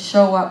willing to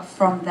show up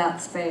from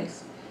that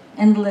space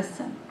and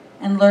listen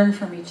and learn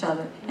from each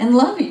other and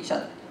love each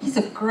other. He's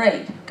a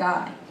great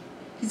guy.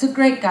 He's a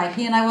great guy.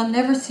 He and I will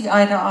never see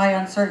eye to eye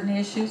on certain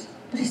issues,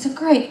 but he's a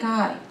great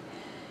guy.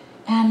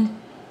 And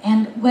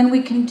when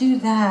we can do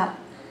that,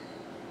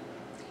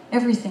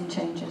 everything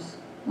changes.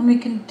 When we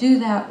can do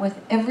that with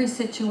every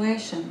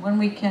situation, when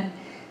we can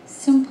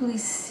simply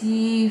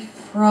see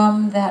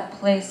from that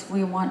place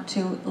we want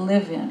to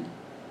live in.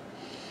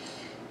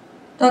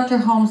 Dr.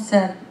 Holmes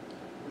said,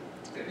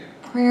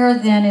 prayer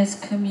then is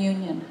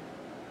communion.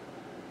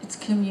 It's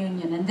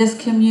communion, and this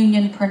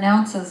communion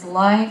pronounces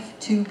life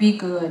to be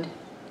good.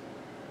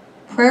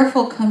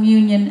 Prayerful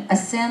communion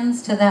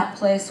ascends to that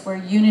place where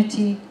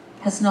unity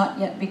has not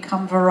yet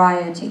become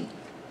variety,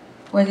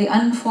 where the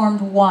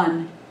unformed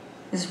one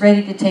is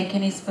ready to take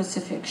any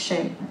specific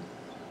shape.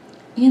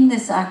 In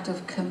this act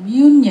of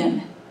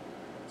communion,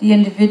 the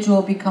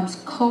individual becomes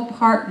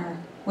co-partner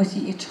with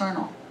the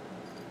eternal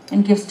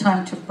and gives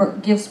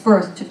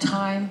birth to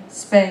time,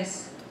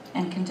 space,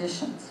 and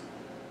conditions.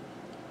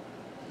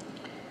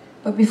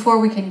 But before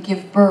we can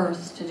give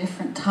birth to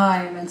different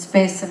time and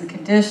space and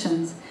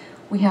conditions,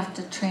 we have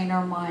to train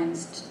our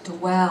minds to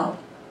dwell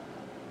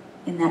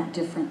in that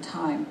different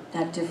time,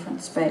 that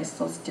different space,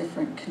 those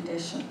different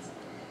conditions.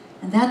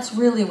 And that's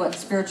really what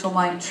spiritual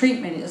mind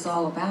treatment is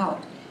all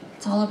about.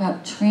 It's all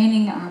about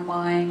training our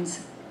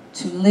minds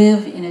to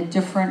live in a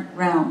different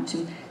realm,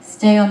 to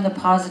stay on the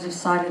positive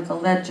side of the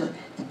ledger.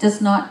 It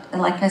does not,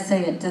 like I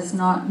say, it does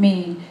not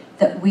mean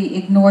that we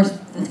ignore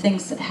the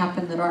things that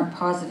happen that aren't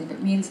positive.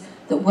 It means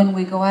that when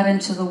we go out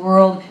into the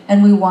world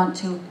and we want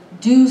to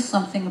do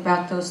something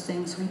about those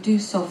things, we do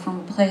so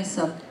from a place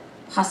of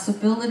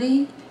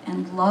possibility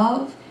and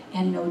love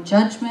and no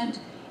judgment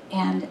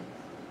and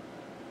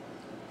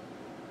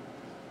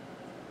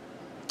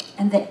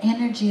the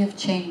energy of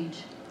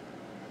change.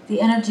 The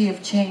energy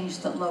of change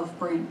that love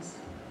brings.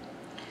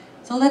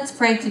 So let's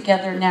pray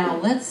together now.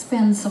 Let's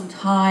spend some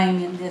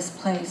time in this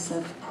place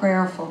of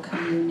prayerful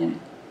communion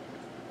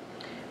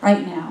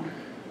right now.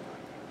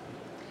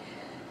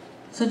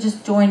 So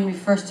just join me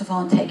first of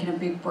all in taking a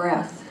big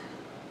breath.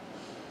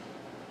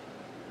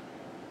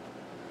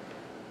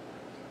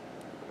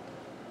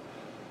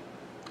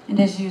 And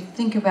as you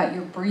think about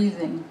your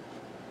breathing,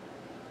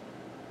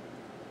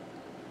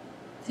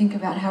 think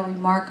about how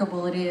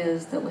remarkable it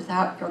is that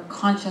without your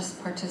conscious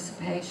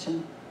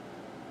participation,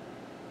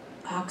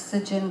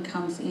 oxygen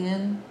comes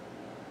in,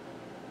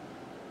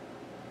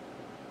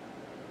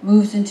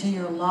 moves into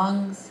your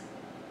lungs,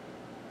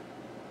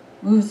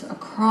 moves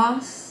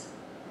across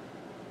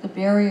the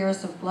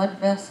barriers of blood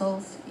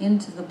vessels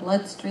into the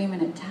bloodstream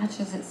and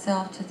attaches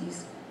itself to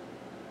these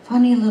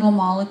funny little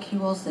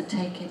molecules that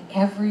take it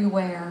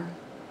everywhere.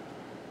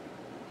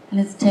 And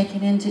it's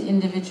taken into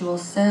individual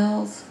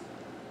cells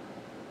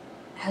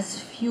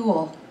as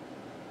fuel,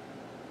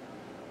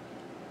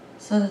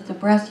 so that the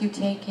breath you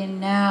take in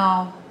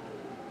now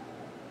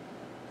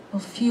will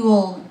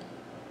fuel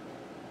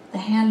the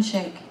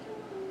handshake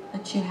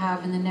that you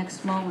have in the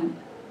next moment.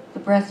 The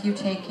breath you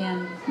take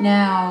in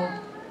now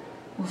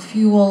will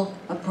fuel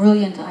a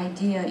brilliant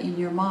idea in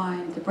your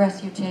mind. The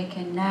breath you take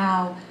in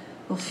now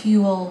will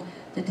fuel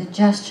the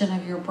digestion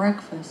of your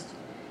breakfast.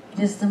 It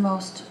is the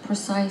most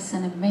precise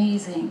and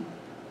amazing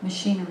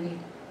machinery.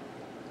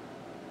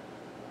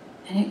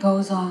 And it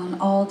goes on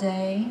all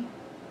day,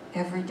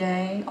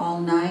 all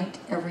night,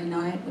 every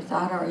night,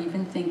 without our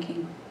even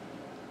thinking.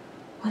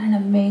 What an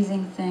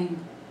amazing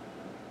thing.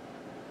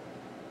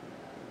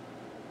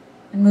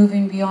 And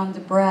moving beyond the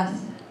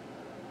breath,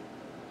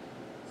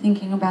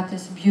 thinking about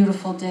this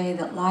beautiful day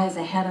that lies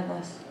ahead of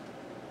us.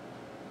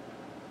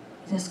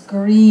 This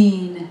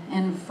green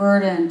and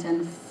verdant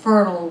and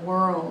fertile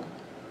world,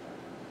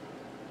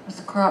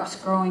 with crops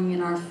growing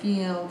in our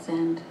fields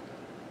and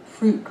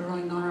fruit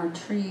growing on our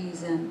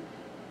trees and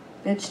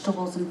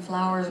vegetables and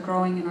flowers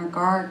growing in our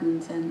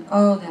gardens, and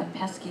oh, that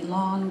pesky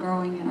lawn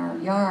growing in our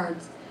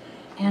yards,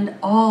 and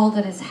all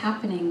that is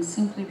happening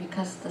simply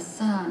because the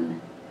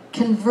sun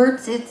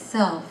converts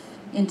itself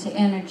into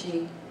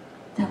energy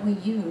that we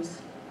use.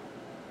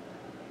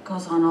 It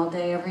goes on all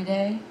day, every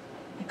day,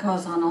 It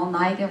goes on all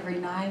night, every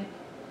night,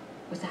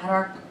 without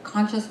our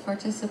conscious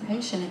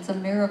participation. It's a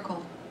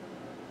miracle.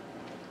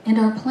 And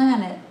our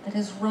planet that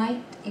is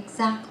right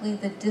exactly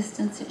the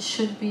distance it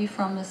should be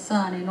from the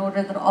sun in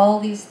order that all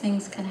these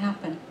things can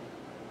happen.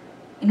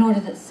 In order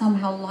that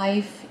somehow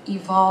life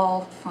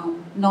evolved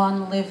from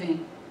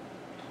non-living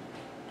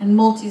and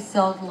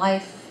multi-celled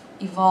life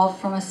evolved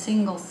from a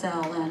single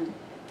cell, and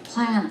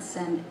plants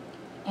and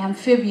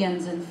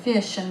amphibians and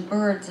fish and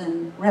birds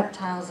and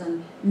reptiles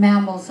and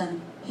mammals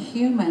and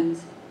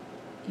humans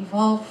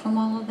evolved from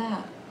all of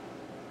that.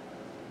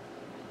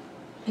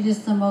 It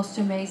is the most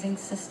amazing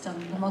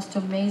system, the most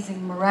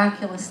amazing,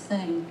 miraculous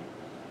thing.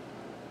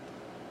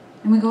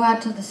 And we go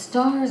out to the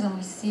stars and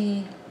we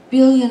see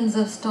billions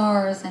of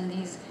stars and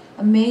these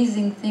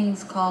amazing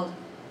things called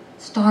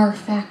star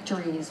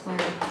factories, where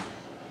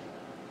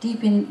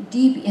deep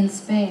in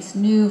space,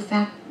 new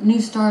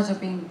stars are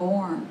being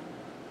born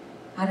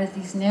out of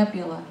these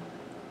nebula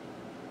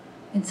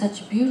in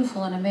such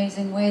beautiful and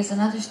amazing ways.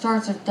 And other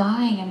stars are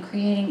dying and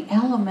creating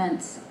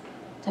elements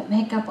that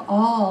make up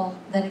all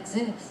that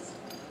exists.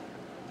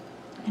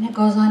 And it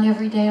goes on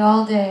every day,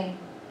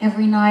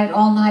 every night,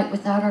 all night,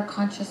 without our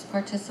conscious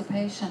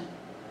participation.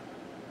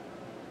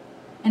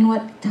 And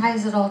what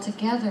ties it all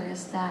together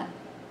is that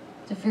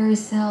the very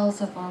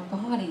cells of our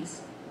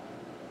bodies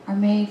are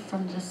made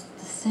from the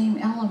same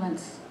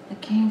elements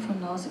that came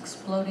from those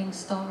exploding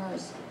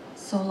stars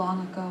so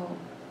long ago.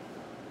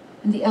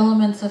 And the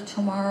elements of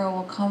tomorrow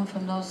will come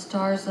from those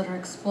stars that are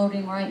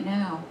exploding right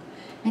now.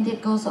 And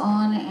it goes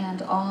on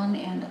and on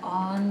and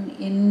on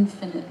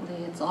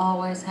infinitely. It's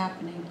always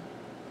happening.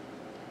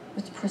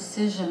 With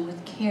precision,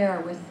 with care,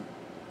 with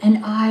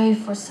an eye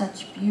for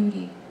such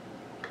beauty.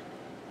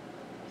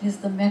 It is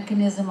the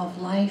mechanism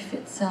of life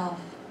itself.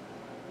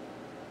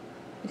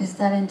 It is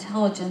that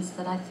intelligence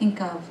that I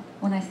think of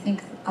when I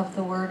think of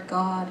the word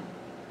God.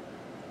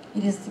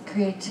 It is the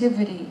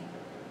creativity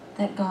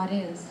that God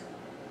is.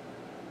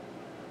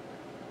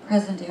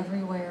 Present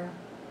everywhere,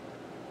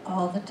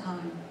 all the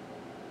time.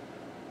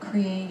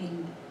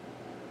 Creating,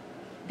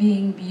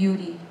 being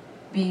beauty,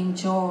 being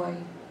joy,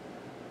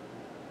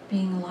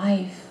 being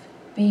life,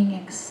 being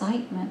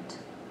excitement,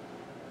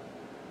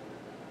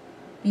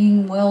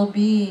 being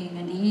well-being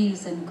and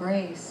ease and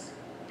grace,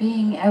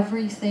 being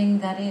everything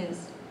that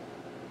is.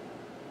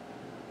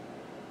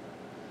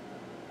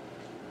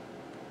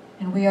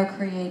 And we are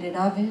created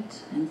of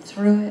it and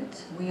through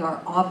it. We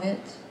are of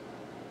it.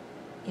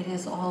 It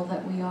is all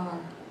that we are.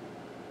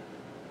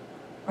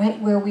 Right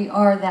where we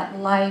are, that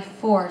life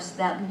force,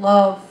 that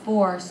love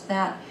force,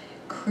 that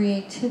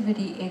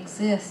creativity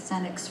exists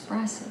and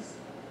expresses.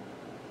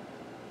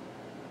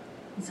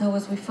 And so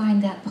as we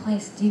find that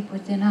place deep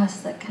within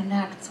us that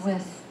connects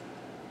with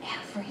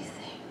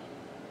everything,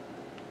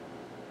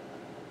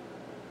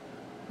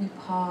 we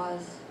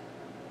pause.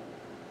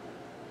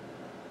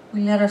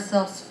 We let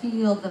ourselves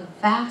feel the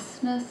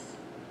vastness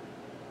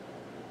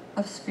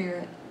of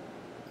spirit.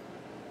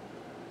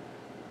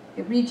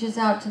 It reaches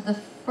out to the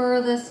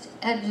furthest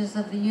edges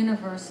of the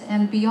universe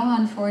and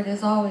beyond, for it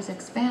is always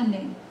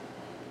expanding.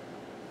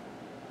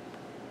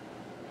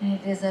 And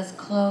it is as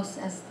close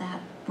as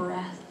that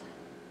breath.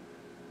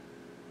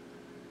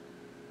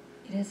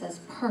 It is as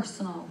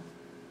personal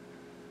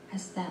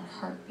as that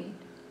heartbeat.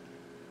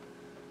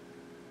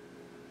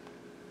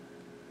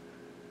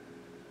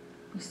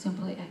 We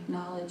simply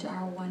acknowledge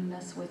our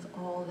oneness with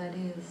all that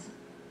is.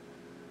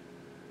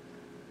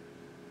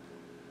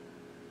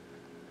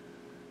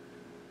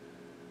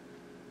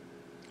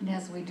 And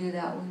as we do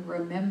that, we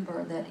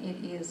remember that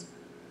it is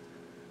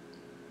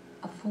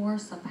a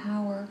force, a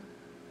power,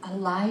 a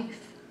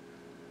life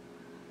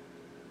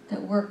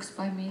that works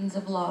by means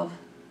of love.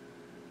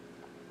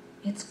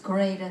 Its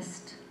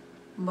greatest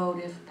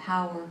motive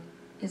power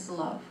is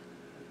love.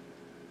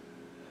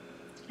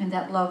 And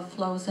that love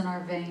flows in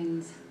our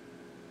veins.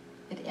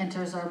 It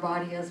enters our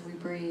body as we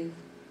breathe.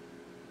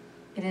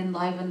 It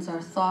enlivens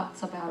our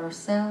thoughts about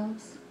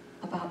ourselves,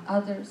 about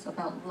others,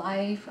 about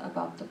life,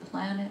 about the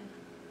planet.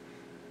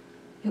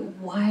 It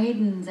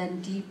widens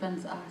and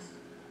deepens us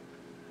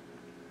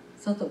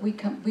so that we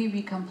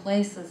become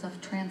places of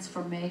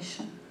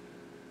transformation.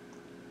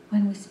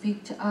 When we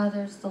speak to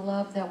others, the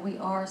love that we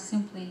are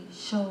simply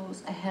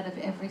shows ahead of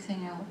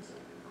everything else.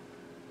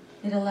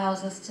 It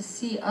allows us to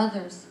see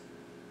others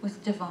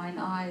with divine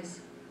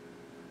eyes.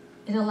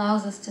 It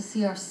allows us to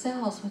see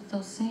ourselves with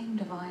those same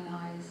divine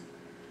eyes.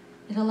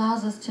 It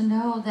allows us to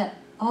know that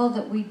all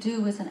that we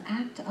do is an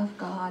act of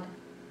God.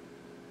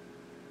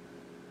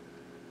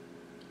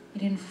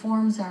 It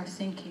informs our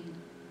thinking.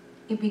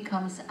 It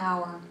becomes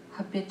our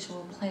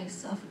habitual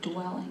place of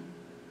dwelling.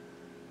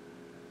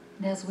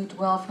 And as we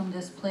dwell from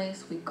this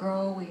place, we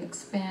grow, we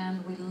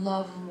expand, we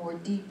love more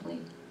deeply.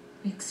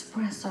 We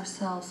express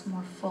ourselves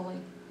more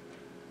fully.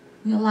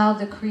 We allow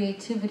the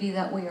creativity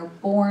that we are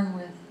born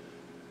with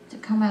to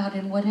come out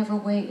in whatever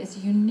way is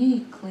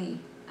uniquely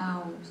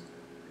ours.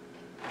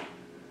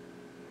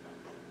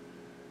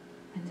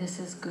 And this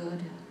is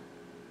good.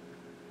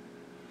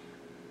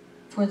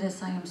 For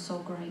this I am so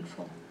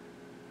grateful.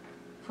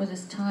 For for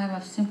this time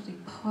of simply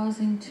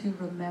pausing to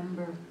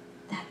remember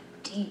that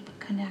deep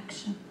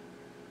connection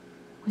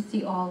with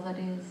the all that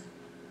is.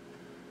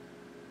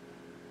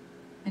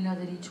 I know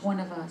that each one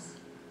of us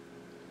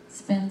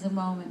spends a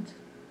moment,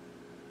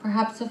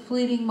 perhaps a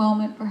fleeting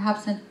moment,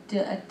 perhaps a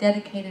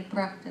dedicated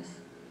practice,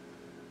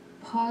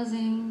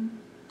 pausing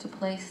to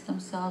place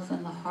themselves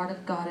in the heart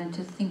of God and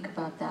to think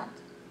about that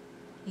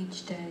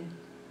each day,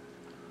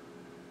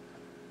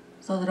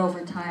 so that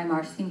over time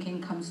our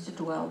thinking comes to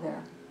dwell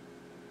there,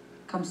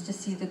 comes to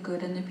see the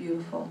good and the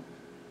beautiful,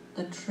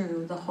 the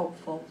true, the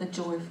hopeful, the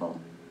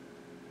joyful,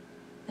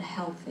 the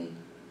healthy,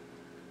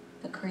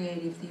 the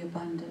creative, the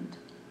abundant.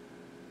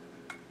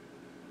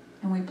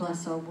 And we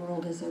bless our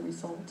world as a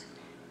result.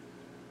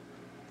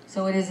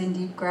 So it is in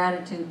deep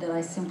gratitude that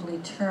I simply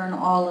turn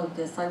all of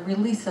this. I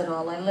release it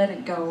all. I let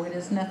it go. It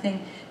is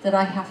nothing that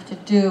I have to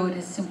do. It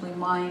is simply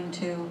mine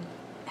to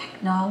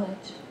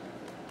acknowledge.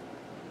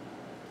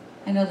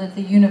 I know that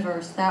the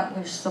universe, that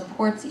which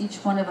supports each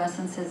one of us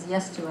and says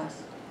yes to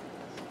us,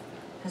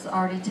 has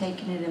already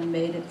taken it and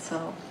made it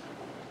so.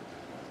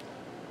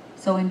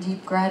 So in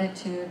deep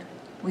gratitude,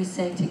 we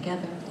say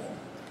together,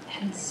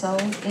 and so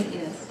it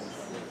is.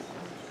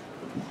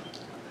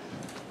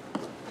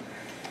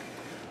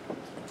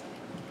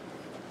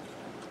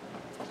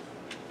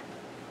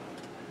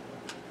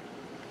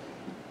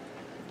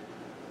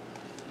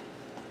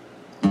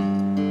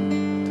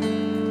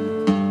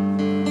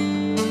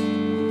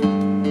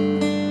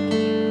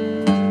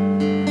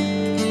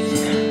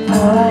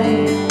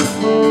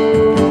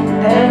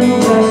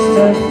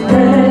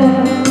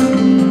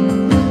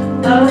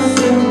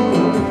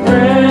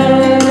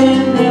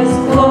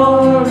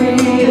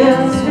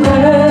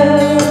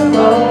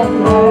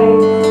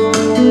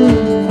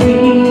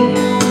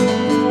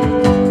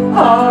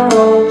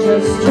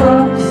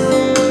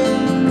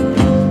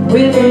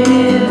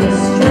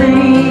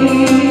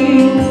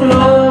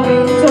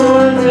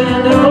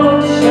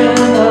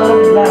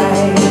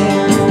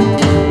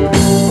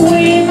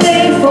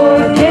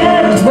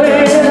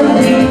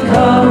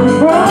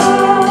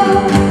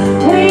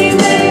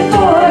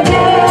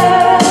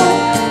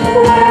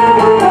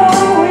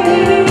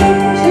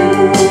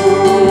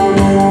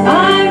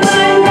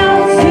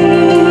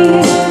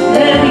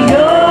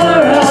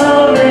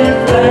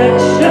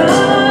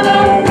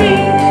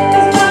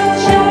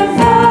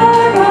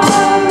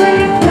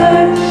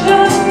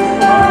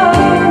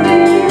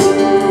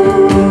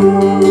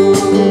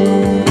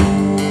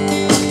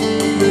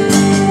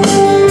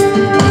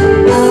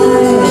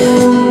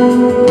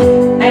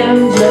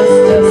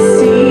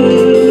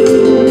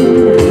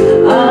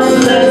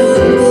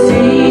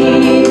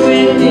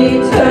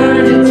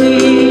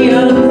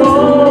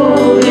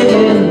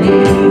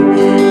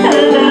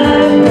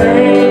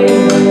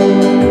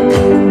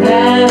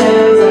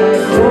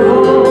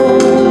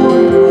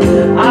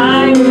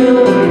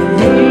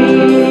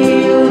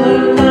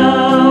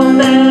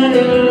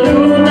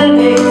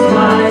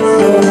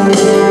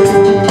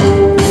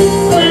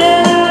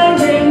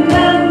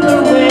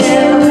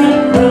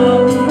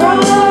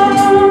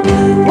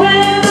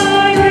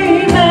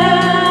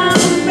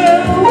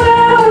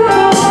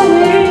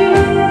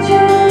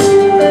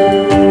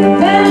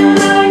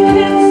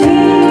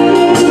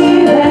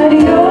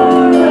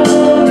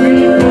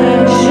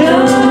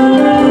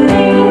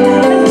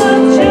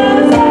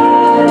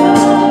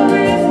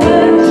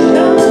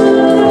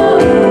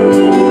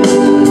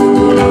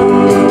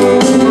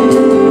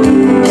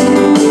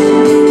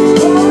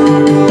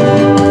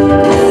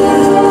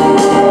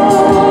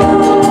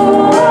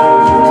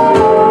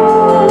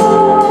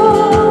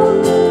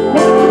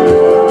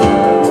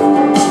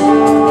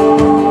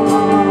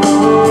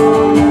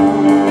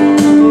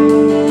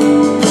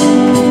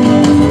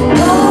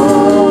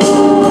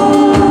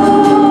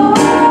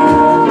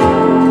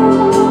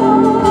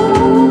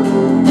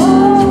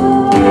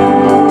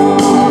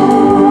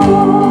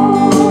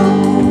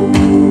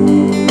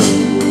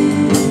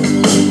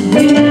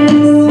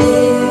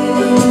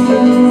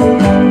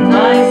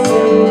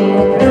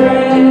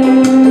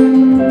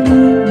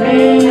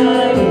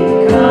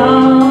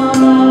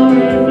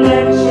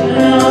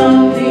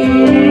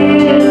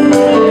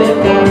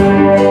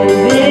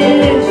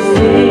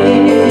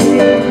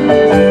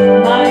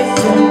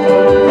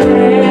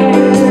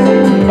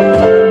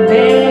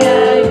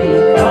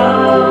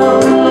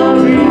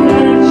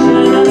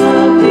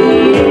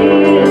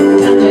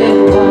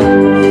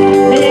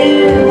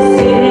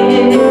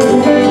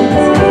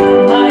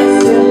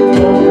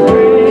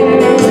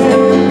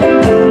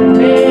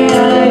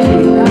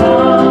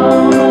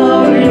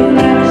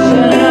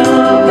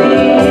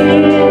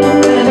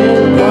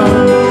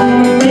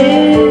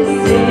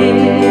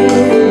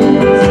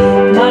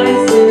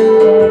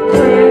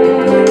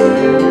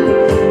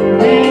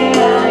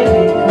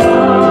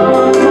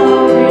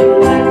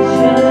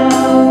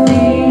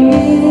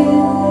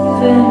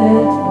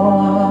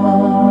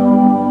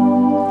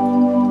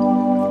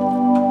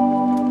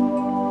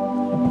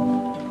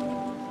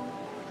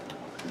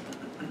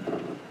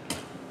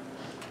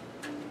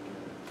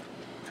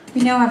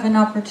 We now have an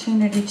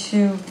opportunity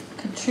to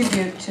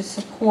contribute to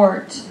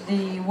support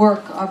the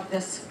work of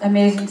this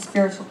amazing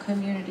spiritual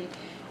community.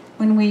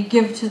 When we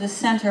give to the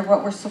center,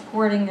 what we're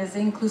supporting is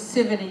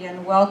inclusivity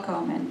and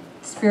welcome and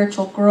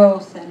spiritual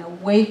growth and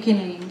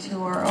awakening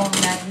to our own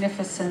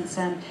magnificence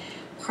and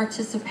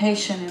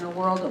participation in a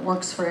world that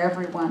works for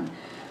everyone.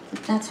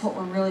 That's what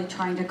we're really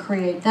trying to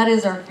create. That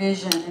is our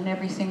vision, and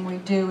everything we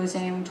do is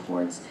aimed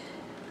towards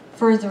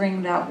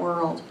furthering that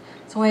world.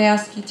 So I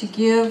ask you to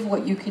give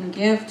what you can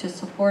give to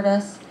support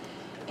us,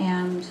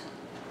 and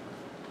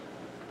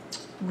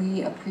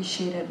we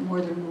appreciate it more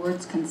than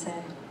words can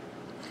say.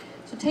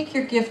 So take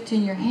your gift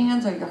in your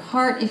hands or your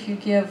heart if you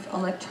give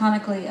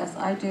electronically as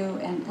I do,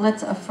 and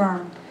let's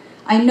affirm.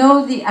 I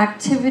know the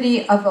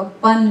activity of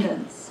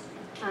abundance.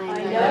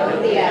 I know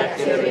the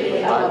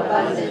activity of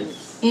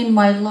abundance. In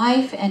my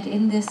life and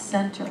in this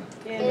center.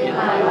 In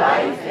my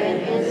life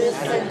and in this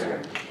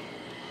center.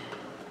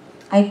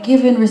 I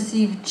give and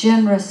receive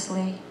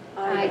generously.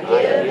 I give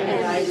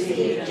and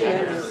receive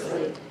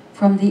generously.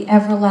 From the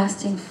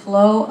everlasting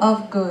flow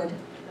of good.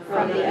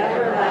 From the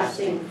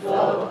everlasting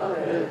flow of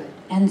good.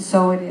 And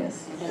so it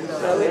is. And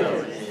so it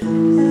is.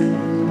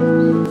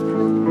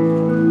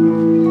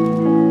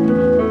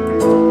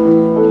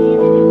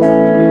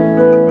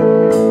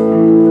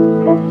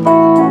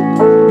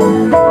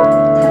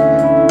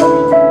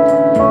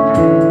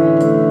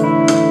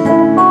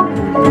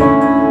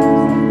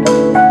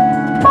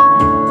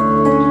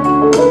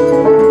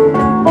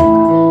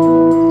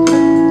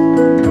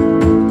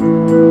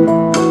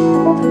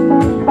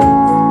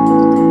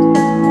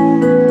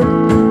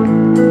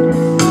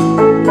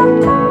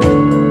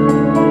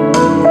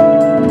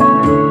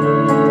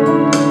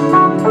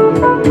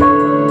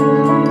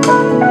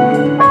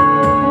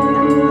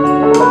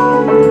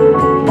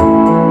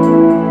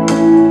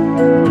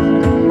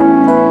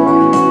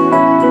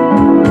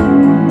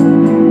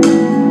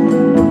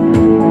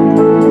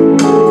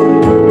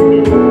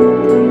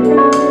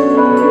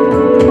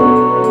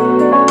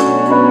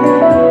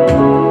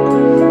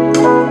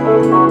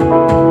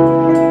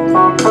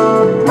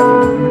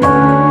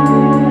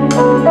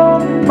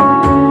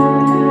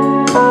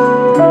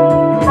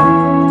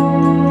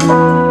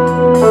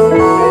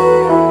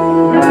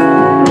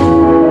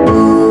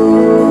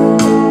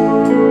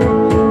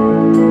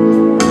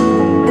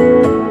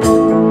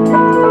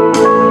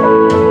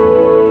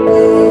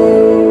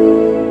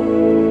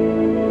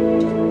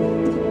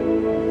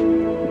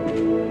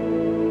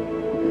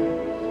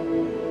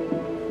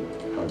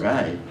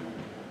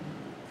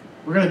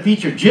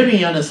 Feature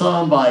Jimmy on a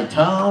song by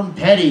Tom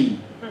Petty.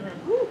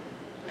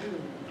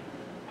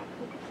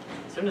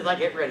 As soon as I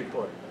get ready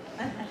for it.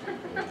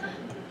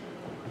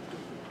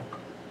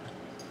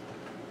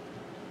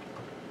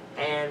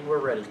 And we're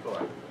ready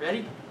for it.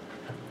 Ready?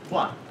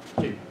 1,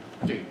 2,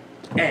 3,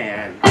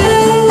 and...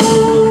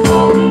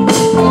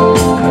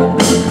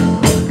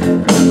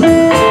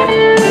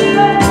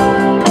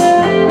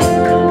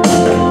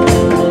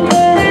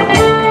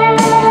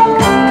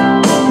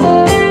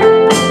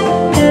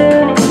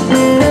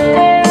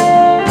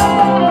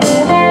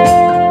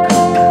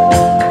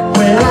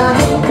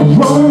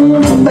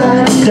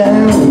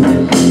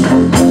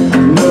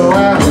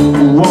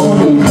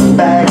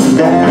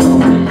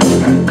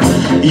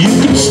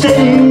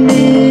 Stay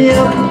me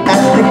up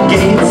at the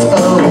gates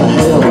of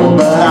hell,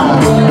 but I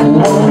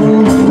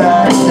won't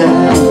back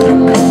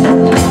down,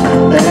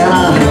 and I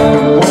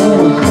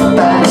won't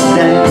back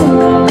down.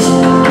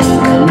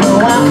 No,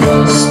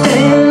 I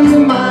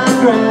stand my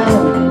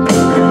ground,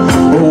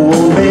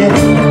 won't be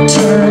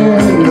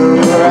turned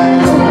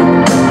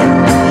around,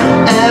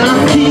 and I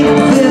keep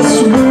this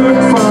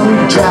word from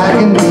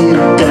dragging me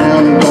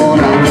down.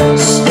 Gonna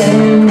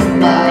stand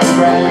my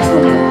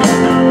ground,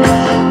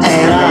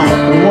 and I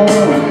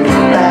won't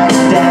back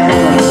down.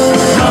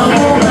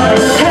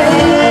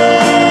 Hey,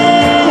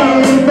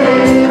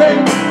 baby,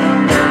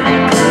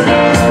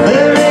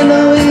 there ain't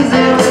no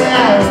easy way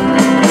out.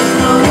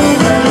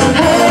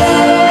 Hey,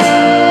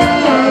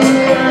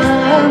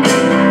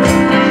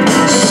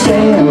 I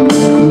stand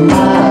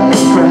my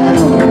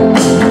ground,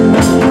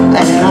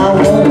 and I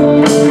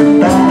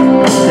won't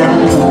back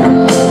down.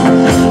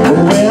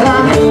 Well,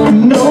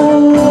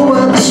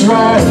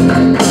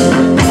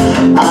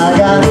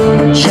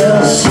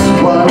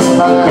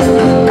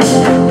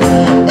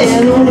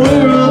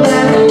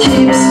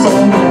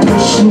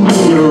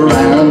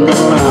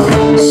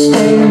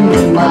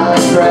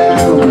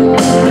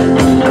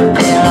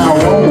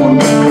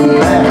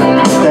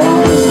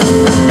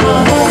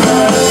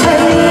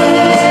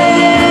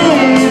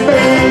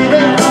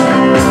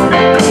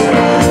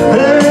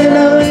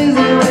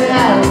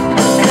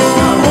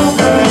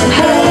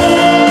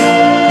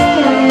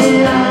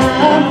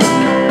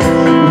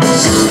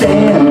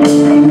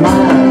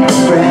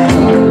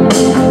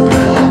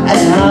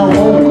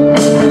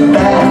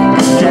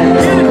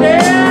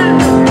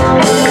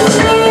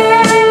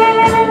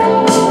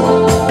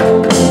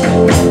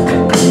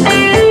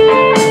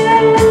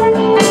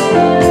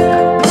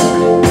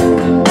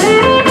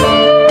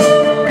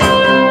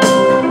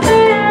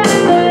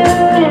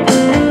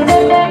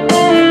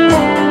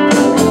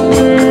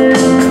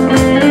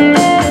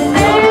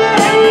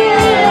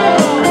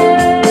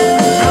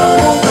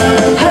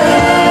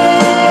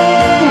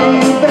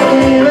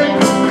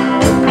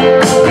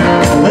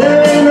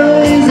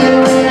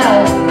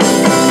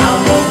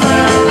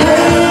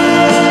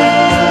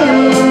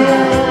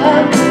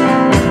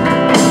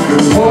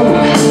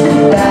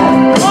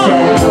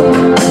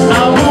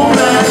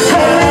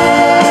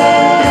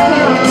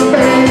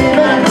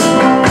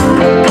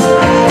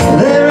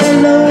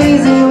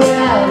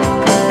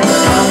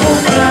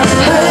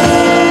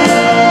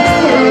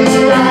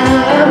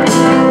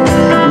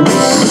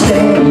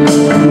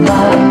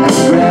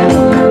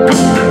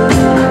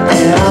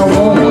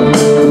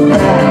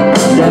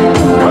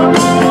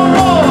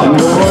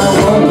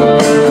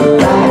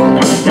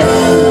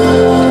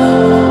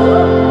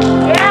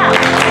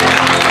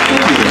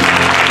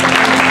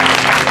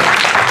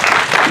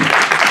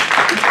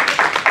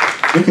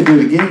 We can do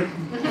it again.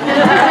 One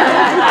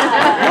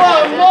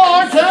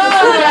more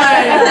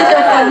time! Such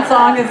a fun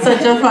song. It's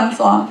such a fun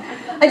song.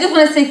 I just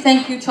want to say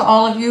thank you to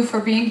all of you for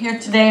being here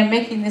today and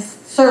making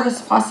this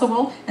service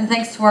possible. And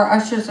thanks to our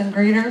ushers and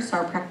greeters,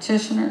 our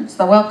practitioners,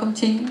 the welcome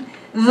team,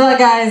 the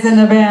guys in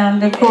the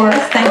band, of course.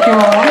 Thank you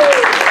all.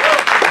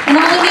 And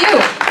all of you.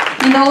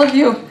 And all of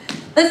you.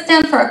 Let's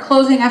stand for our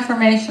closing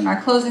affirmation.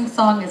 Our closing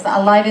song is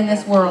A Light in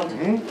This World.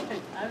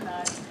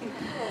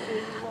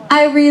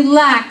 I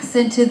relax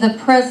into the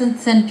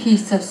presence and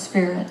peace of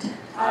spirit.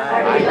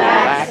 I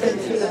relax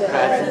into the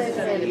presence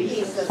and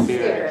peace of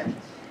spirit.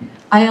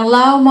 I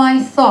allow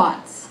my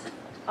thoughts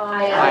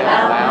I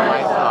allow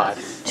my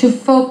thoughts to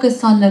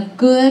focus on the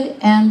good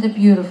and the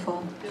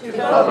beautiful. to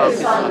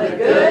focus on the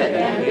good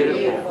and the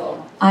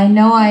beautiful. I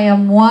know I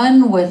am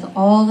one with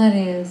all that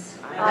is.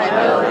 I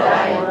know that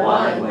I am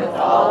one with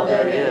all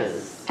that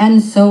is.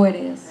 And so it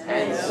is.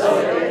 And so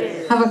it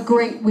is. Have a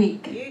great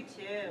week.